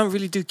 I just don't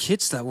really do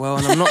kids that well,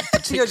 and I'm not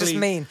particularly... You're just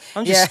mean.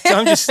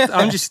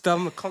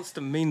 I'm a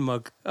constant mean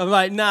mug. I'm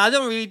like, nah, I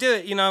don't really do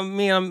it. You know,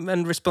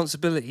 and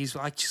responsibilities,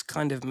 I just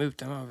kind of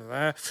moved them over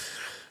there.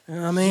 You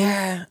know what I mean?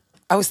 Yeah.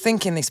 I was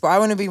thinking this, but I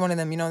want to be one of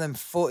them, you know, them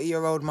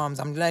 40-year-old mums.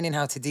 I'm learning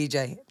how to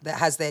DJ that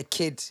has their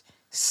kid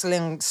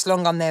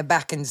slung on their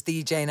back and is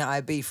DJing at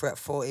IB for at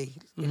 40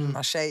 in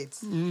my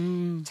shades,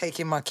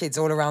 taking my kids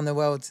all around the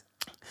world.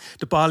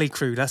 The Bali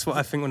crew, that's what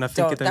I think when I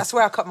think of them. That's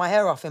where I cut my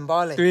hair off in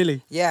Bali.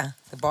 Really? Yeah,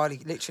 the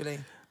Bali, literally.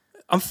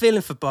 I'm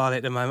feeling for Bali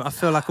at the moment. I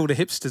feel like all the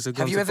hipsters have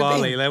gone you to ever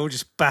Bali. been? They're all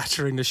just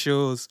battering the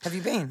shores. Have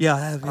you been? Yeah, I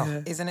have, Oh,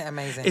 yeah. isn't it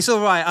amazing? It's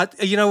all right.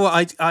 You know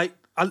what?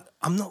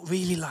 I'm not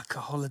really like a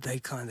holiday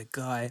kind of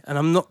guy, and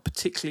I'm not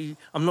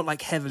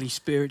like heavily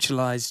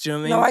spiritualized. Do you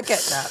know what I mean? No, I get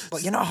that,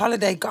 but you're not a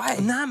holiday guy.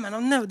 Nah, man,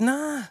 I'm never.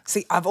 Nah.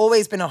 See, I've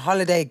always been a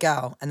holiday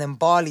gal, and then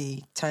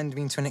Bali turned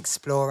me into an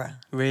explorer.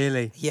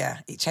 Really? Yeah,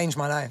 it changed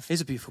my life.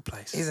 It's a beautiful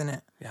place, Isn't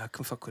it? Yeah, I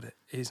can fuck with it.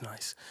 It is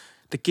nice.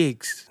 The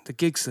gigs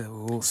are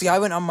awesome. See, I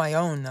went on my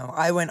own, though.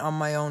 I went on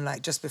my own,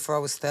 like, just before I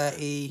was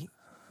 30,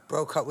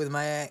 broke up with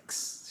my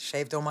ex,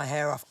 shaved all my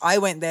hair off. I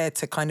went there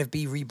to kind of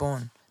be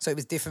reborn. So it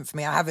was different for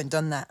me. I haven't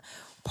done that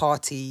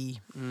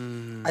party.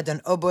 I done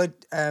Ubud,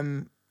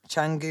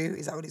 Canggu,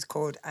 is that what it's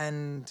called?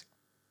 And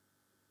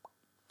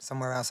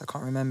somewhere else, I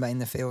can't remember, in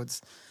the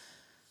fields.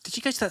 Did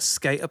you go to that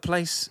skater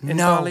place in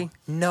Bali?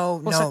 No.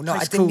 What's that I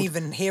place didn't called?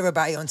 even hear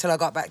about it until I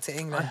got back to I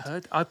England.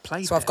 heard. I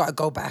played So I've there. got to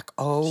go back.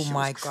 Oh Shit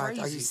my was God, are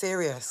you crazy.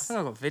 serious? I think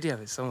I've got a video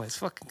of it somewhere. It's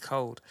fucking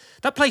cold.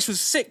 That place was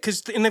sick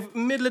because in the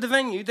middle of the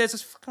venue, there's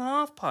this fucking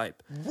half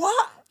pipe.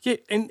 What? Yeah,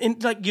 in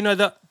like, you know,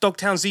 that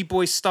Dogtown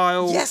Z-Boy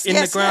style Yes, in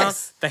yes, the ground.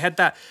 yes. They had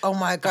that. Oh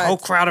my The whole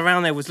God. crowd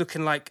around there was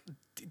looking like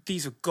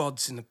these are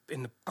gods in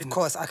the Of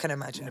course, I can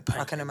imagine.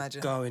 I can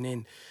imagine. going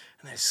in,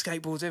 and there's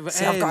skateboards everywhere.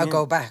 See, I've got to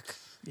go back.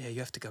 Yeah, you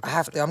have to go I back.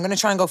 have to. I'm going to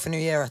try and go for New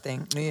Year, I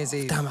think. New Year's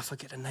Eve. Damn, I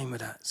forget the name of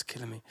that. It's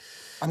killing me.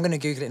 I'm going to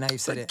Google it now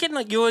you've said it. Again,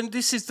 like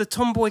this is the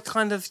tomboy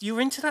kind of.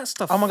 You're into that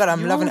stuff. Oh my God,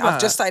 I'm You're loving it. all I've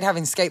that. just started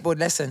having skateboard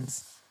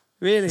lessons.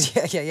 Really.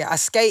 Yeah. I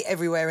skate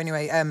everywhere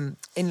anyway.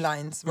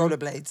 Inlines,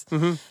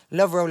 rollerblades.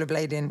 Love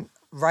rollerblading.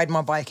 Ride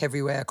my bike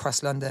everywhere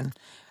across London.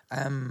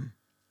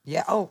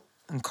 Yeah. Oh,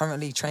 I'm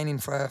currently training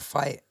for a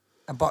fight,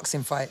 a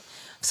boxing fight.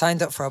 I've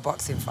signed up for a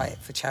boxing fight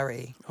for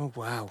charity. Oh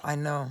wow. I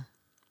know.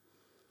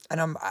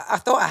 And I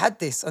thought I had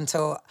this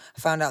until I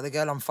found out the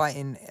girl I'm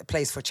fighting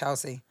plays for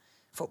Chelsea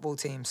football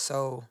team.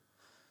 So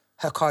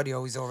her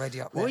cardio is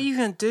already up there. What are you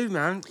going to do,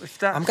 man? If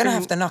that I'm going to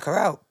have to knock her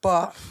out,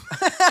 but...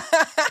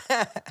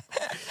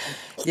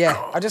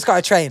 yeah, I just got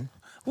to train.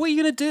 What are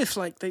you going to do if,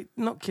 like, they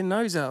knock your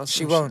nose out? Or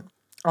She won't.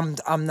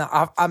 I'm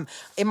not. I'm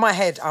in my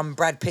head, I'm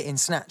Brad Pitt in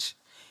Snatch.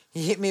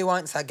 He hit me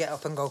once, I get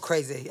up and go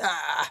crazy.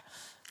 Ah.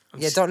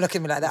 Yeah, don't look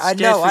at me like that. I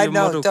know,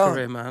 model don't.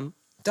 Career, man.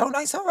 Don't,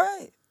 it's all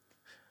right.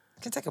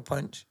 I can take a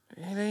punch.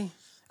 Really?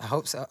 I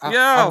hope so. I'm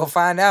going to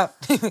find out.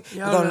 We're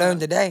going to learn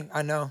today.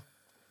 I know.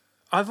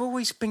 I've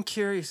always been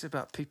curious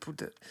about people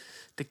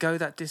that go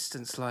that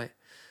distance, like,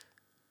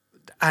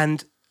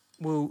 and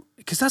will,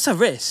 because that's a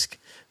risk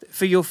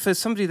for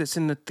somebody that's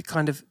in the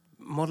kind of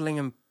modelling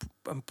and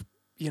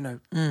you know,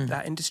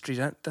 that industry,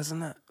 doesn't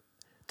that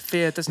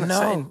fear, doesn't that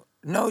set in?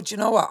 No, do you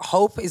know what?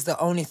 Hope is the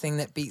only thing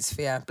that beats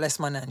fear. Bless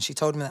my nan. She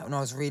told me that when I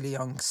was really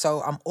young.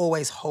 So I'm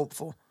always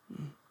hopeful.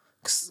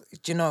 'Cause,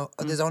 do you know,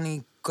 there's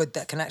only good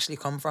that can actually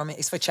come from it.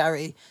 It's for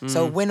charity.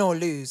 So win or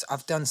lose,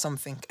 I've done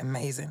something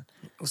amazing.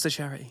 What's the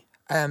charity?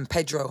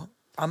 Pedro.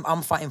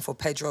 I'm fighting for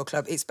Pedro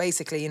Club. It's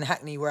basically in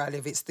Hackney where I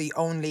live. It's the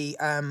only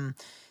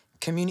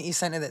community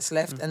centre that's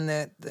left. And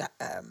the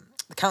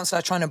council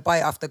are trying to buy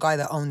it off the guy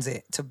that owns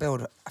it to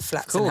build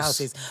flats and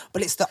houses.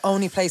 But it's the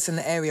only place in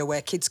the area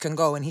where kids can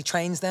go and he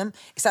trains them.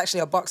 It's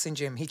actually a boxing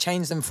gym. He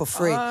trains them for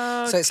free.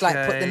 So it's like,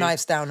 put the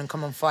knives down and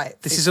come and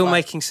fight. This is all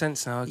making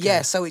sense now. Okay.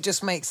 Yeah, so it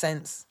just makes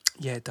sense.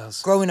 Yeah, it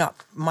does. Growing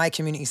up, my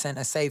community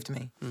centre saved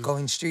me.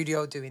 Going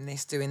studio, doing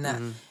this, doing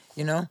that,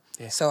 you know?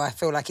 Yeah. So I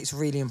feel like it's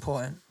really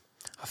important.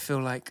 I feel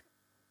like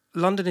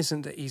London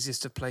isn't the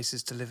easiest of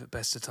places to live at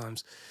best of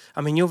times.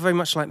 I mean, you're very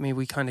much like me.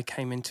 We kind of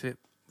came into it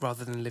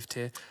rather than lived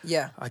here.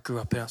 Yeah. I grew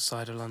up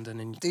outside of London.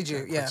 And Did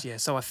you? Yeah. Yeah.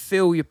 So I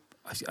feel you.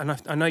 And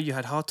I know you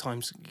had hard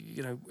times,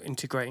 you know,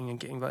 integrating and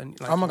getting.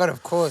 Like, oh my God!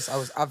 Of course,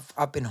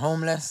 I've been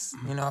homeless.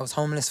 You know, I was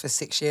homeless for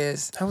 6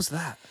 years. How was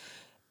that?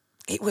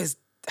 It was.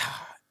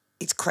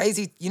 It's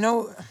crazy. You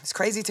know, it's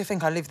crazy to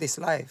think I lived this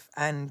life.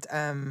 And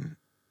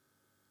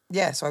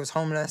yeah, so I was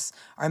homeless.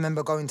 I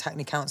remember going to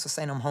Hackney Council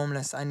saying I'm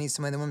homeless. I need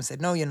somewhere. The woman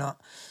said, "No, you're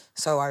not."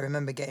 So I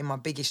remember getting my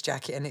biggest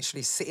jacket and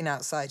literally sitting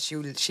outside.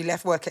 She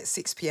left work at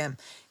 6 p.m,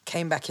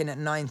 came back in at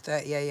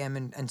 9:30 a.m.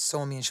 and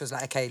saw me and she was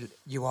like, "Okay,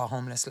 you are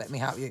homeless. Let me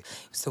help you." It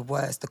was the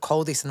worst, the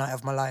coldest night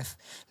of my life.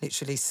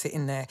 Literally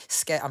sitting there,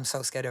 scared. I'm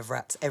so scared of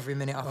rats. Every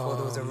minute I thought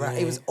there was a rat.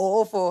 It was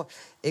awful.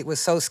 It was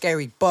so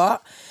scary.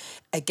 But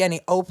again,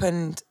 it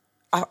opened...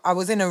 I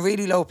was in a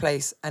really low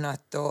place and I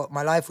thought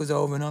my life was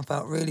over and I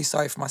felt really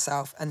sorry for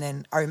myself. And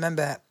then I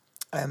remember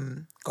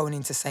going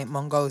into St.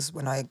 Mungo's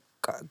when I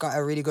got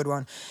a really good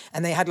one.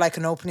 And they had like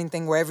an opening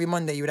thing where every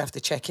Monday you would have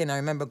to check in. I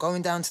remember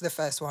going down to the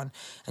first one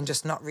and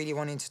just not really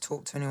wanting to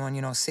talk to anyone,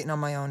 you know, sitting on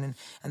my own.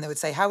 And they would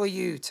say, "How are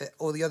you?" to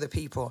all the other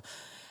people.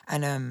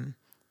 And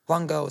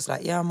one girl was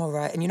like, "Yeah, I'm all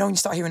right." And you know, when you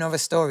start hearing other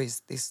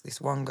stories,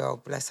 this one girl,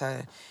 bless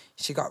her,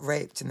 she got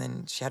raped and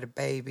then she had a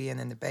baby and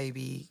then the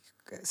baby...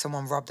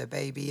 someone robbed her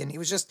baby. And it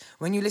was just,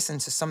 when you listen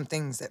to some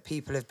things that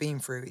people have been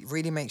through, it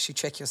really makes you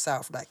check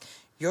yourself. Like,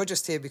 you're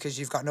just here because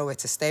you've got nowhere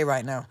to stay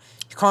right now.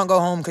 You can't go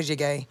home because you're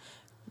gay.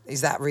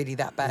 Is that really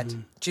that bad?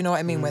 Do you know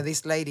what I mean? Where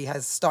this lady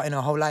has started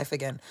her whole life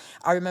again.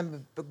 I remember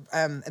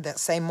that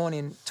same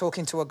morning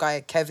talking to a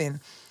guy,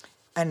 Kevin,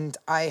 and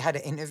I had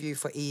an interview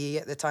for EE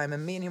at the time,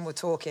 and me and him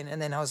were talking,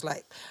 and then I was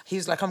like, he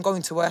was like, "I'm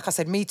going to work." I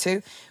said, "Me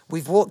too."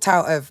 We've walked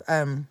out of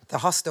the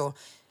hostel,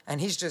 and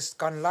he's just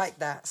gone like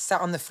that,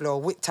 sat on the floor,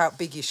 whipped out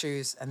Biggie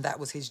shoes, and that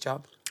was his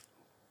job.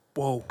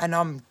 Whoa. And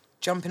I'm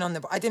jumping on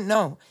I didn't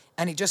know.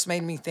 And it just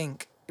made me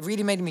think, it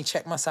really made me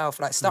check myself,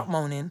 like, stop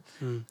moaning,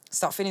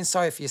 stop feeling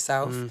sorry for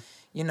yourself.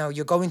 You know,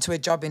 you're going to a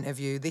job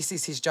interview, this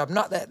is his job.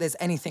 Not that there's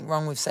anything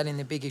wrong with selling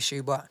the Biggie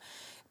shoe, but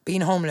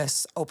being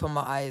homeless opened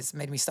my eyes,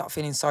 made me start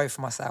feeling sorry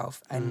for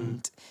myself,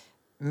 and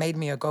made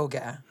me a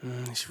go-getter.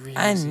 It's really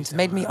and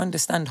made me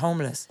understand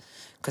homeless.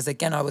 Because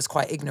again, I was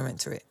quite ignorant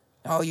to it.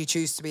 Oh, you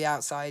choose to be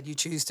outside, you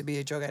choose to be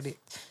a drug addict.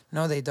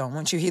 No, they don't.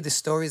 Once you hear the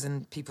stories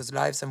and people's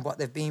lives and what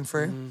they've been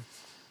through,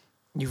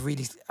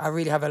 I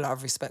really have a lot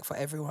of respect for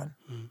everyone.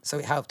 So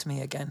it helped me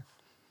again.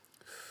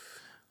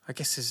 I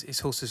guess it's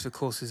horses for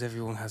courses.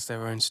 Everyone has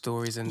their own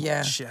stories and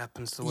shit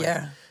happens the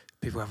way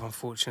people have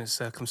unfortunate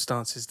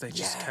circumstances. They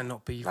just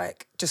cannot be...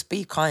 Like, just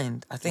be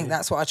kind. I think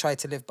that's what I try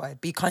to live by.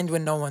 Be kind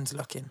when no one's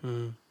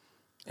looking.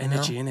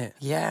 Energy, innit?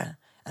 Yeah.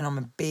 And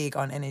I'm big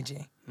on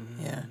energy.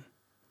 Yeah.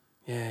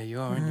 Yeah, you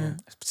are, aren't you?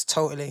 It's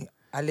totally.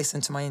 I listen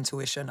to my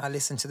intuition. I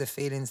listen to the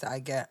feelings that I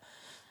get,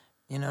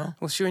 you know?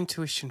 What's your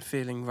intuition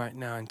feeling right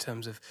now in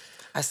terms of...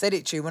 I said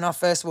it to you when I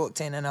first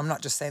walked in, and I'm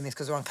not just saying this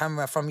because we're on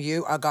camera. From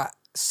you, I got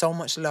so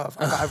much love.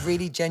 I got a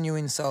really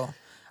genuine soul.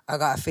 I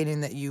got a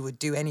feeling that you would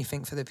do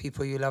anything for the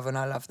people you love, and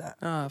I love that.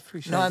 Oh, I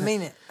appreciate that. No, I that.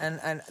 mean it.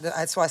 And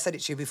that's why I said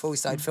it to you before we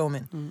started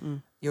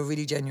filming. You're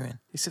really genuine.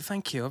 It's a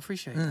thank you. I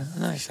appreciate that.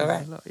 No, it's all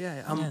right.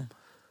 Yeah.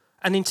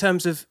 And in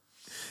terms of...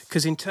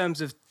 Because in terms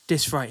of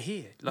this right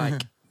here,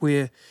 like,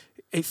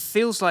 it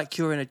feels like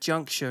you're in a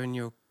juncture in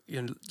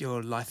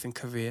your life and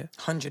career.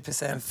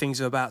 100%. And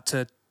things are about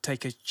to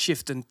take a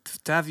shift, and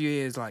to have you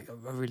here is like,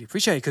 I really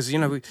appreciate it, because, you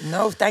know,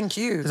 No, thank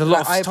you. there's a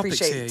lot of I topics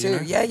appreciate here, it you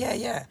too. know?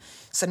 Yeah.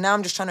 So now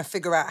I'm just trying to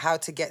figure out how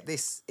to get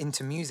this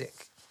into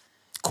music.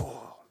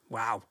 Cool.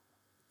 Wow.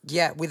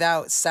 Yeah,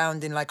 without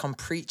sounding like I'm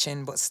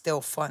preaching, but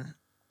still fun.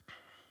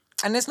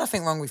 And there's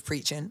nothing wrong with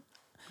preaching,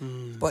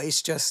 but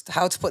it's just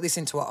how to put this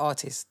into an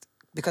artist,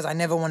 because I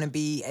never want to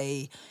be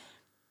a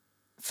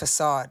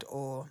facade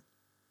or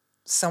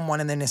someone,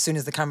 and then as soon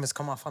as the cameras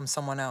come off, I'm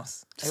someone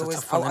else. It's a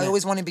tough one, I innit?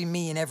 always want to be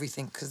me in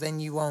everything, because then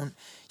you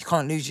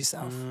can't lose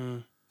yourself.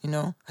 You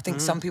know, I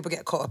think some people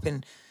get caught up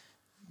in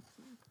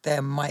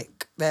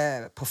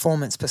their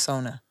performance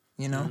persona.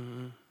 You know,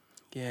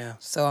 Yeah.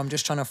 so I'm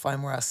just trying to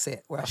find where I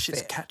sit, where I Shit's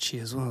fit. catchy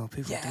as well.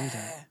 People do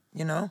that.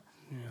 You know.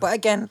 But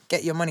again,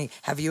 get your money.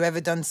 Have you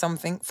ever done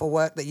something for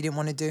work that you didn't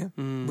want to do?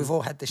 We've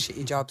all had the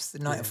shitty jobs, the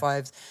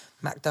 9-to-5s,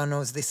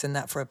 McDonald's, this and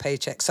that for a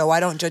paycheck. So I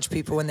don't judge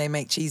people when they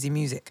make cheesy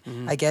music.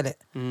 I get it.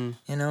 You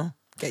know,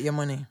 get your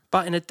money.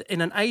 But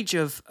in an age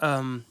of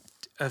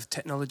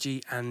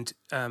technology and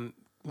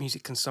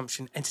music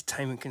consumption,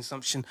 entertainment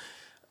consumption,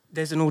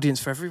 there's an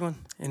audience for everyone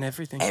in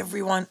everything.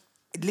 Everyone,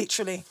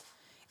 literally,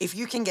 if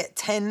you can get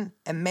 10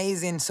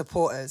 amazing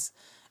supporters,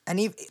 and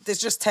there's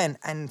just 10,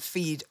 and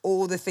feed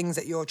all the things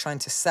that you're trying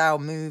to sell,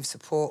 move,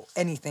 support,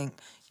 anything,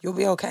 you'll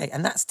be okay.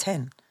 And that's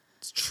 10.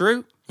 It's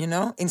true. You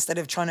know, instead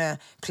of trying to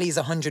please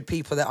 100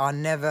 people that are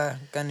never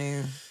going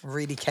to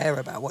really care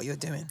about what you're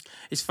doing.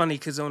 It's funny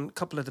because on a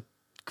couple of the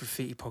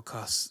graffiti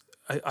podcasts,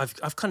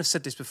 I've kind of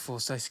said this before,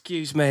 so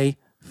excuse me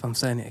if I'm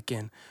saying it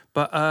again.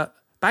 But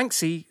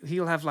Banksy,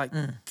 he'll have like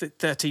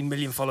 13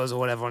 million followers or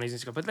whatever on his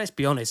Instagram. But let's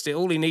be honest,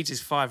 all he needs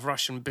is 5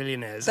 Russian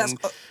billionaires. That's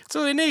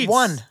all he needs.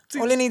 One.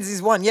 All he needs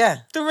is one, yeah.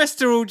 The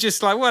rest are all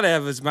just like,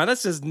 whatevers, man.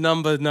 That's just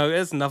number, no,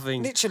 that's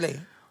nothing. Literally.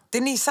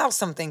 Didn't he sell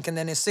something, and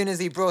then as soon as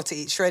he brought it,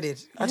 it shredded?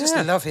 I just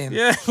love him.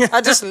 Yeah. I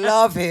just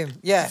love him.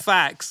 Yeah.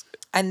 Facts.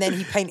 And then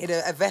he painted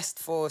a vest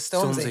for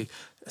Stormzy.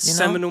 A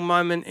seminal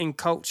moment in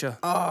culture.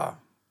 Oh.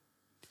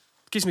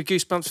 Gives me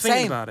goosebumps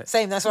thinking about it.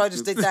 Same, that's why I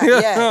just did that.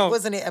 Yeah,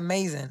 wasn't it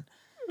amazing?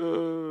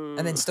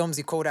 And then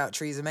Stormzy called out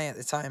Theresa May at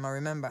the time, I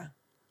remember.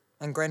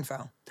 And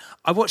Grenfell.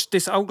 I watched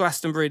this old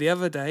Glastonbury the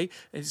other day.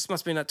 It must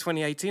have been like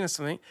 2018 or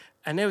something.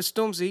 And there was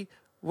Stormzy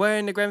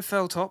wearing the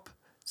Grenfell top,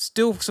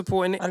 still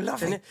supporting it. I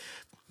love it.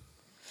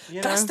 You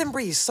know?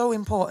 Glastonbury is so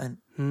important.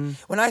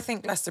 When I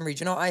think Glastonbury, do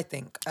you know what I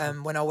think?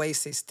 When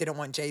Oasis didn't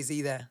want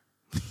Jay-Z there.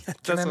 Do you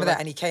remember that?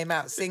 And he came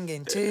out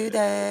singing,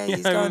 today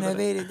is gonna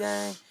be the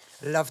day.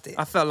 Loved it.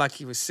 I felt like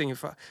he was singing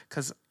for...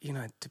 Because, you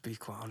know, to be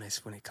quite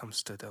honest, when it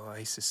comes to the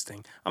Oasis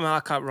thing, I mean,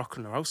 I can't rock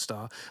and roll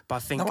star, but I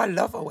think... No, I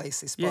love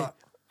Oasis, yeah, but...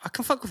 I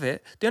can fuck with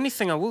it. The only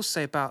thing I will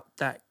say about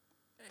that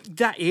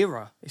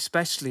era,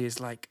 especially,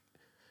 is like...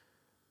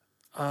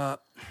 for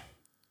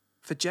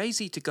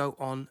Jay-Z to go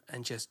on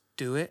and just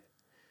do it,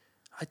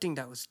 I think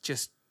that was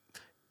just...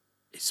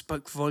 It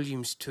spoke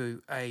volumes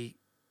to a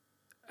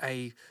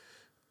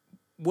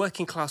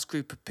working class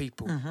group of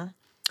people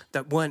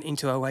that weren't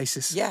into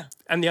Oasis. Yeah.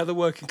 And the other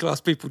working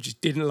class people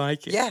just didn't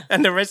like it. Yeah.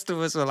 And the rest of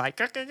us were like,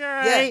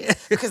 yeah,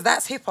 because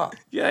that's hip hop.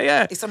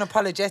 Yeah. It's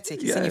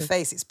unapologetic. It's in your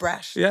face. It's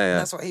brash. Yeah. And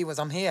that's what he was.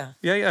 I'm here.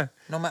 Yeah.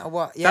 No matter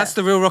what. Yeah. That's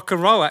the real rock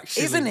and roll,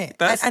 actually. Isn't it?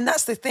 That's, and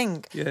that's the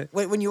thing. Yeah.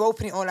 When you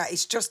open it all out,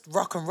 it's just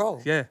rock and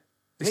roll. Yeah.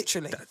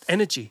 Literally.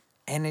 Energy.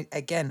 And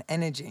again,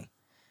 energy.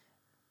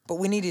 But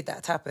we needed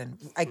that to happen.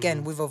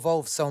 Again, we've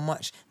evolved so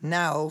much.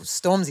 Now,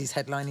 Stormzy's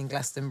headlining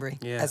Glastonbury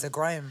as a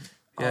grime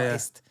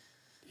artist.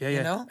 Yeah.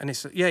 You know? And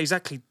it's,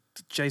 exactly.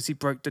 Jay-Z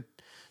broke the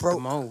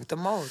mold. The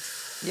mold.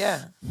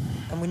 Yeah.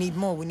 And we need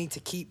more. We need to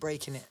keep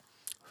breaking it.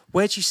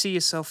 Where do you see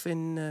yourself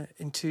in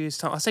 2 years'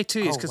 time? I say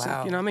 2 years because, you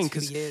know what I mean? 2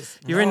 Because years.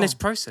 you're in this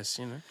process,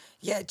 you know?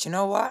 Yeah, do you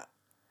know what?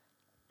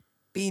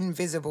 Being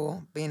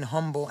visible, being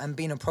humble, and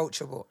being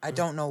approachable. I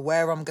don't know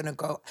where I'm going to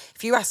go.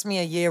 If you asked me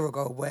a year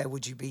ago, where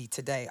would you be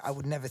today? I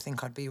would never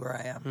think I'd be where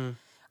I am.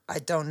 I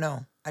don't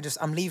know.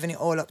 I'm leaving it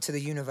all up to the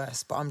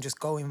universe, but I'm just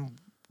going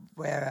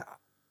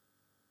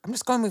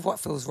with what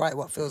feels right,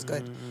 what feels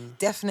good.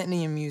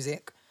 Definitely in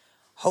music.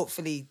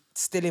 Hopefully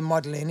still in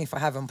modelling if I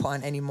haven't put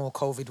on any more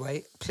COVID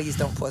weight. Please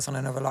don't put us on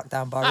another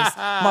lockdown, Boris.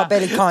 My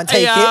belly can't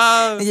take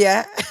it.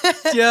 Yeah.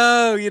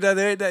 Yo, you know,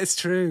 that's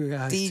true.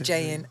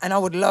 DJing. And I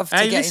would love to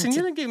get listen, into...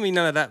 you don't give me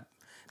none of that.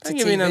 Don't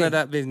give me none of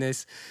that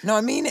business. No,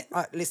 I mean it.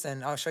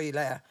 Listen, I'll show you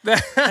later.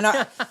 And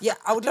I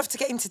would love to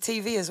get into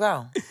TV as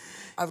well.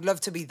 I would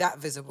love to be that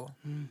visible,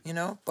 you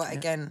know? But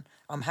again,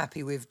 I'm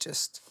happy with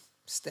just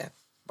step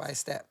by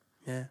step.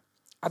 Yeah.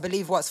 I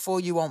believe what's for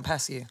you won't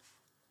pass you,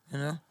 you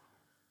know?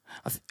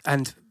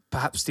 And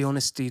perhaps the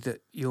honesty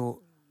that you're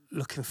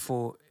looking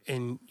for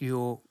in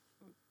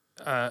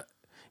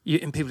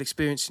in people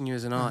experiencing you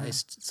as an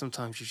artist,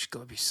 sometimes you just got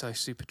to be so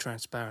super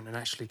transparent and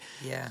actually,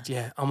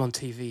 I'm on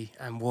TV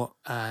and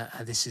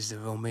this is the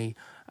real me.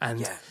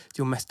 And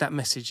that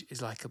message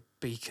is like a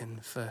beacon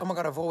for... Oh my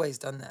God, I've always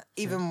done that.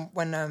 Even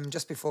when,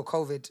 just before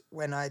COVID,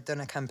 when I'd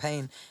done a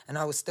campaign and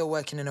I was still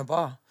working in a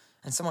bar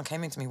and someone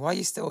came into me, why are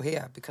you still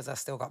here? Because I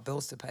still got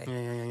bills to pay.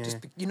 Yeah.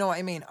 You know what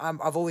I mean?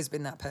 I've always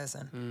been that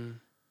person.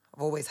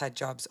 I've always had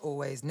jobs,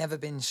 always, never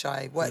been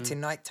shy, worked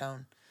in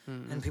Nighttown.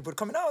 And people would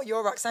come in, oh,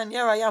 you're Roxxxan?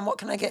 Yeah, I am. What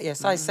can I get you?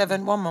 Size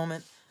 7, one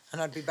moment.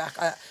 And I'd be back.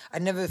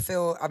 I've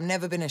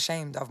never been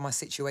ashamed of my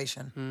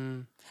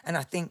situation. And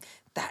I think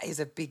that is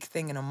a big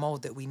thing in a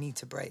mold that we need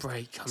to break.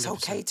 100%. It's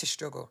okay to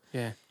struggle.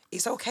 Yeah.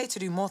 It's okay to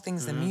do more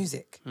things than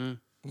music,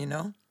 you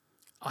know?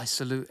 I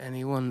salute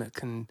anyone that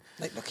can...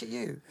 Like, look at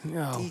you,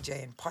 Oh.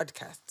 DJing,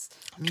 podcasts,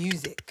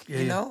 music, Yeah,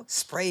 you yeah. know?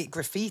 Spray,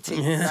 graffiti,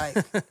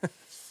 like,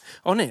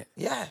 On it.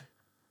 yeah.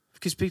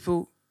 Because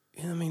people,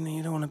 you know what I mean,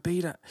 you don't want to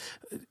be that...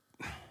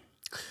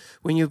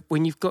 When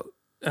you've got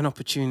an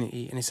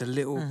opportunity and it's a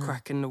little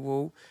crack in the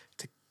wall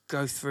to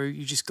go through,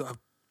 you just got to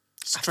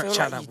stretch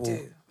out that wall.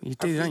 You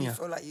do, don't you? I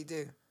feel like you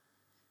do.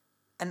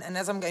 And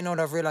as I'm getting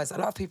older, I've realised a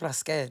lot of people are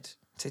scared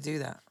to do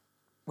that.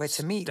 Where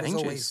to me, it was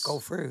always dangerous. go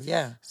through,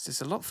 yeah.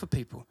 It's a lot for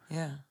people.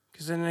 Yeah.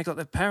 Because then they got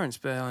their parents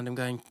behind them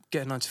going,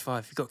 get a 9 to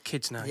 5. You've got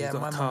kids now. Yeah, You've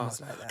got my a mum car.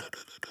 was like that.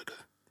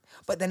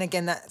 But then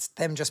again, that's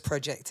them just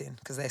projecting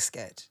because they're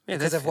scared. Yeah,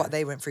 because they're of what fair.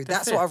 they went through. They're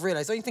That's fair. what I've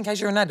realised. Don't you think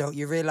as you're an adult,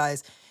 you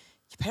realise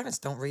your parents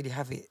don't really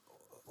have it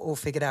all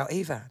figured out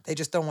either. They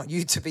just don't want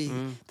you to be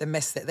the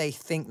mess that they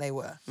think they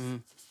were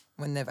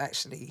when they've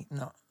actually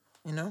not,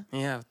 you know?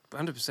 Yeah,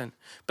 100%.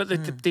 But the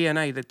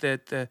DNA,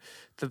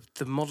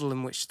 the model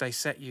in which they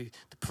set you,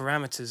 the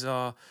parameters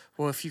are,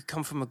 well, if you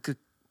come from a good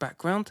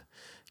background,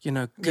 you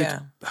know,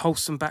 good,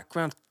 wholesome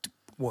background.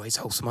 What is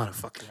wholesome? I don't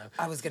fucking know.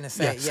 I was going to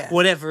say, yeah.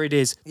 Whatever it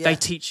is, Yeah. they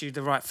teach you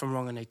the right from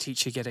wrong and they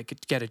teach you get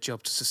a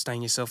job to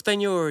sustain yourself.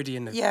 Then you're already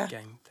in the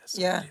game. That's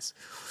what it is.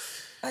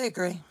 I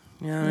agree.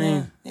 You know what I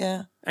mean?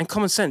 Yeah. And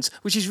common sense,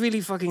 which is really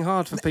fucking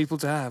hard for people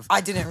to have.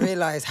 I didn't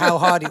realise how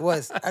hard it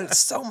was. And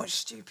so much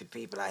stupid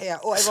people out here.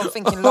 Oh, everyone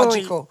thinking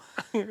logical.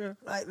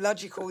 Like,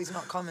 logical is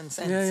not common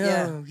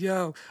sense.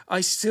 Yo. I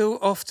still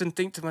often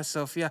think to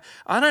myself,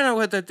 I don't know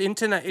whether the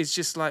internet is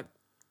just like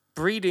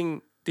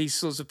breeding these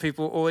sorts of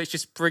people or it's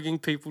just bringing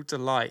people to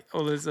light.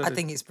 I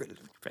think it's...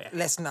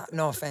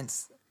 no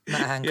offence,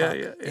 Matt Hancock,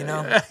 you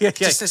know?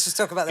 Just let's just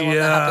talk about the one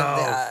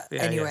that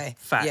happened anyway.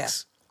 Facts. Yeah.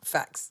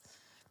 Facts.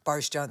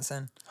 Boris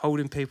Johnson.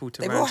 Holding people to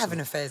They were ransom. all having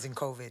affairs in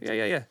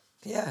COVID.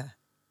 Yeah.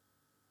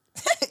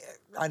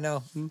 I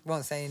know.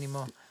 Won't say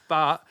anymore.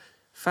 But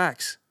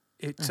facts.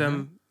 It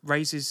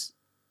raises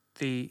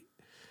the...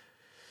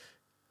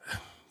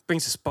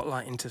 brings a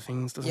spotlight into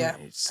things, doesn't it?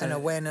 It's and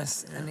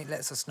awareness, and it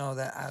lets us know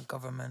that our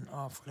government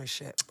are full of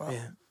shit, but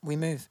we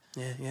move.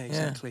 Yeah,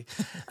 exactly.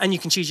 And you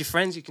can choose your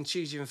friends, you can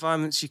choose your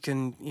environments, you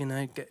can,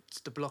 get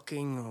the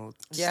blocking or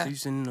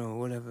snoozing or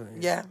whatever.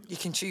 Yeah, you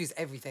can choose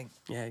everything.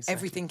 Yeah, exactly.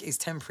 Everything is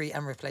temporary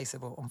and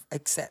replaceable,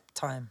 except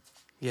time.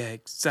 Yeah,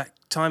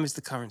 time is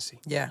the currency.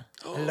 Yeah,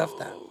 I love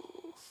that.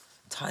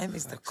 Time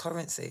is the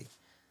currency.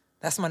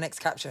 That's my next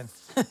caption.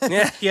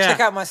 Yeah. Check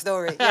out my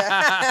story.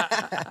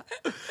 Yeah.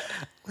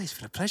 Well, it's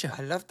been a pleasure.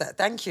 I love that.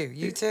 Thank you.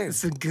 You too.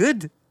 It's been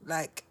good.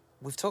 Like,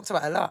 we've talked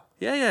about it a lot.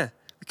 Yeah.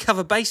 We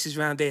cover bases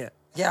around here.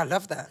 Yeah, I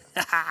love that.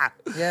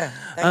 Yeah,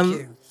 thank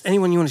you.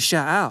 Anyone you want to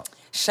shout out?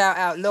 Shout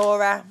out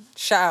Laura.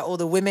 Shout out all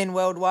the women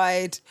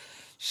worldwide.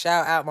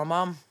 Shout out my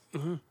mum.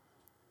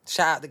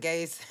 Shout out the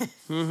gays.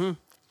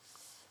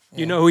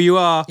 You know who you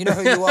are. You know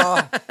who you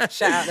are.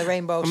 Shout out the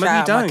rainbow. Or Shout maybe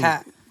out you my don't.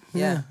 cat.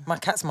 Yeah, my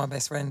cat's my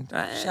best friend.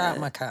 Shout out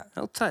my cat.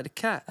 I'll take the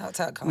cat. Out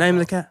Cargo. Name of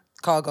the cat?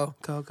 Cargo.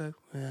 Cargo.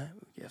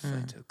 Yeah,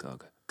 fair to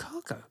Cargo.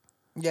 Cargo?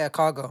 Yeah,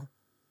 Cargo.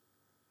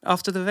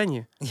 After the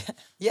venue?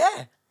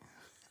 Yeah.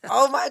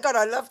 Oh my God,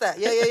 I love that.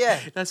 Yeah.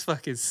 That's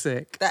fucking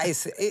sick. It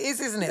is,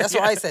 isn't it? That's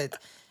what I said.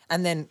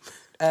 And then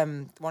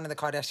one of the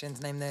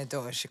Kardashians named their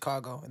daughter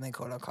Chicago, and they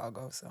call her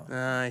Cargo. So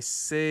I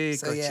see.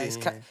 So yeah, it's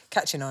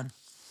catching on.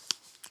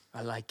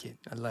 I like it.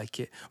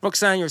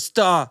 Roxxxan, you're a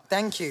star.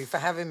 Thank you for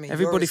having me.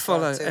 Everybody You're a star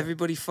follow. too.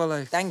 Everybody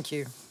follow. Thank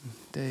you.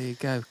 There you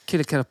go.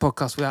 Killer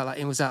podcast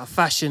it was out of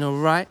fashion, all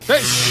right?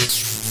 Hey!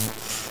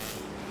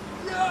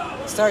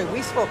 Sorry,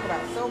 we spoke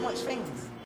about so much things.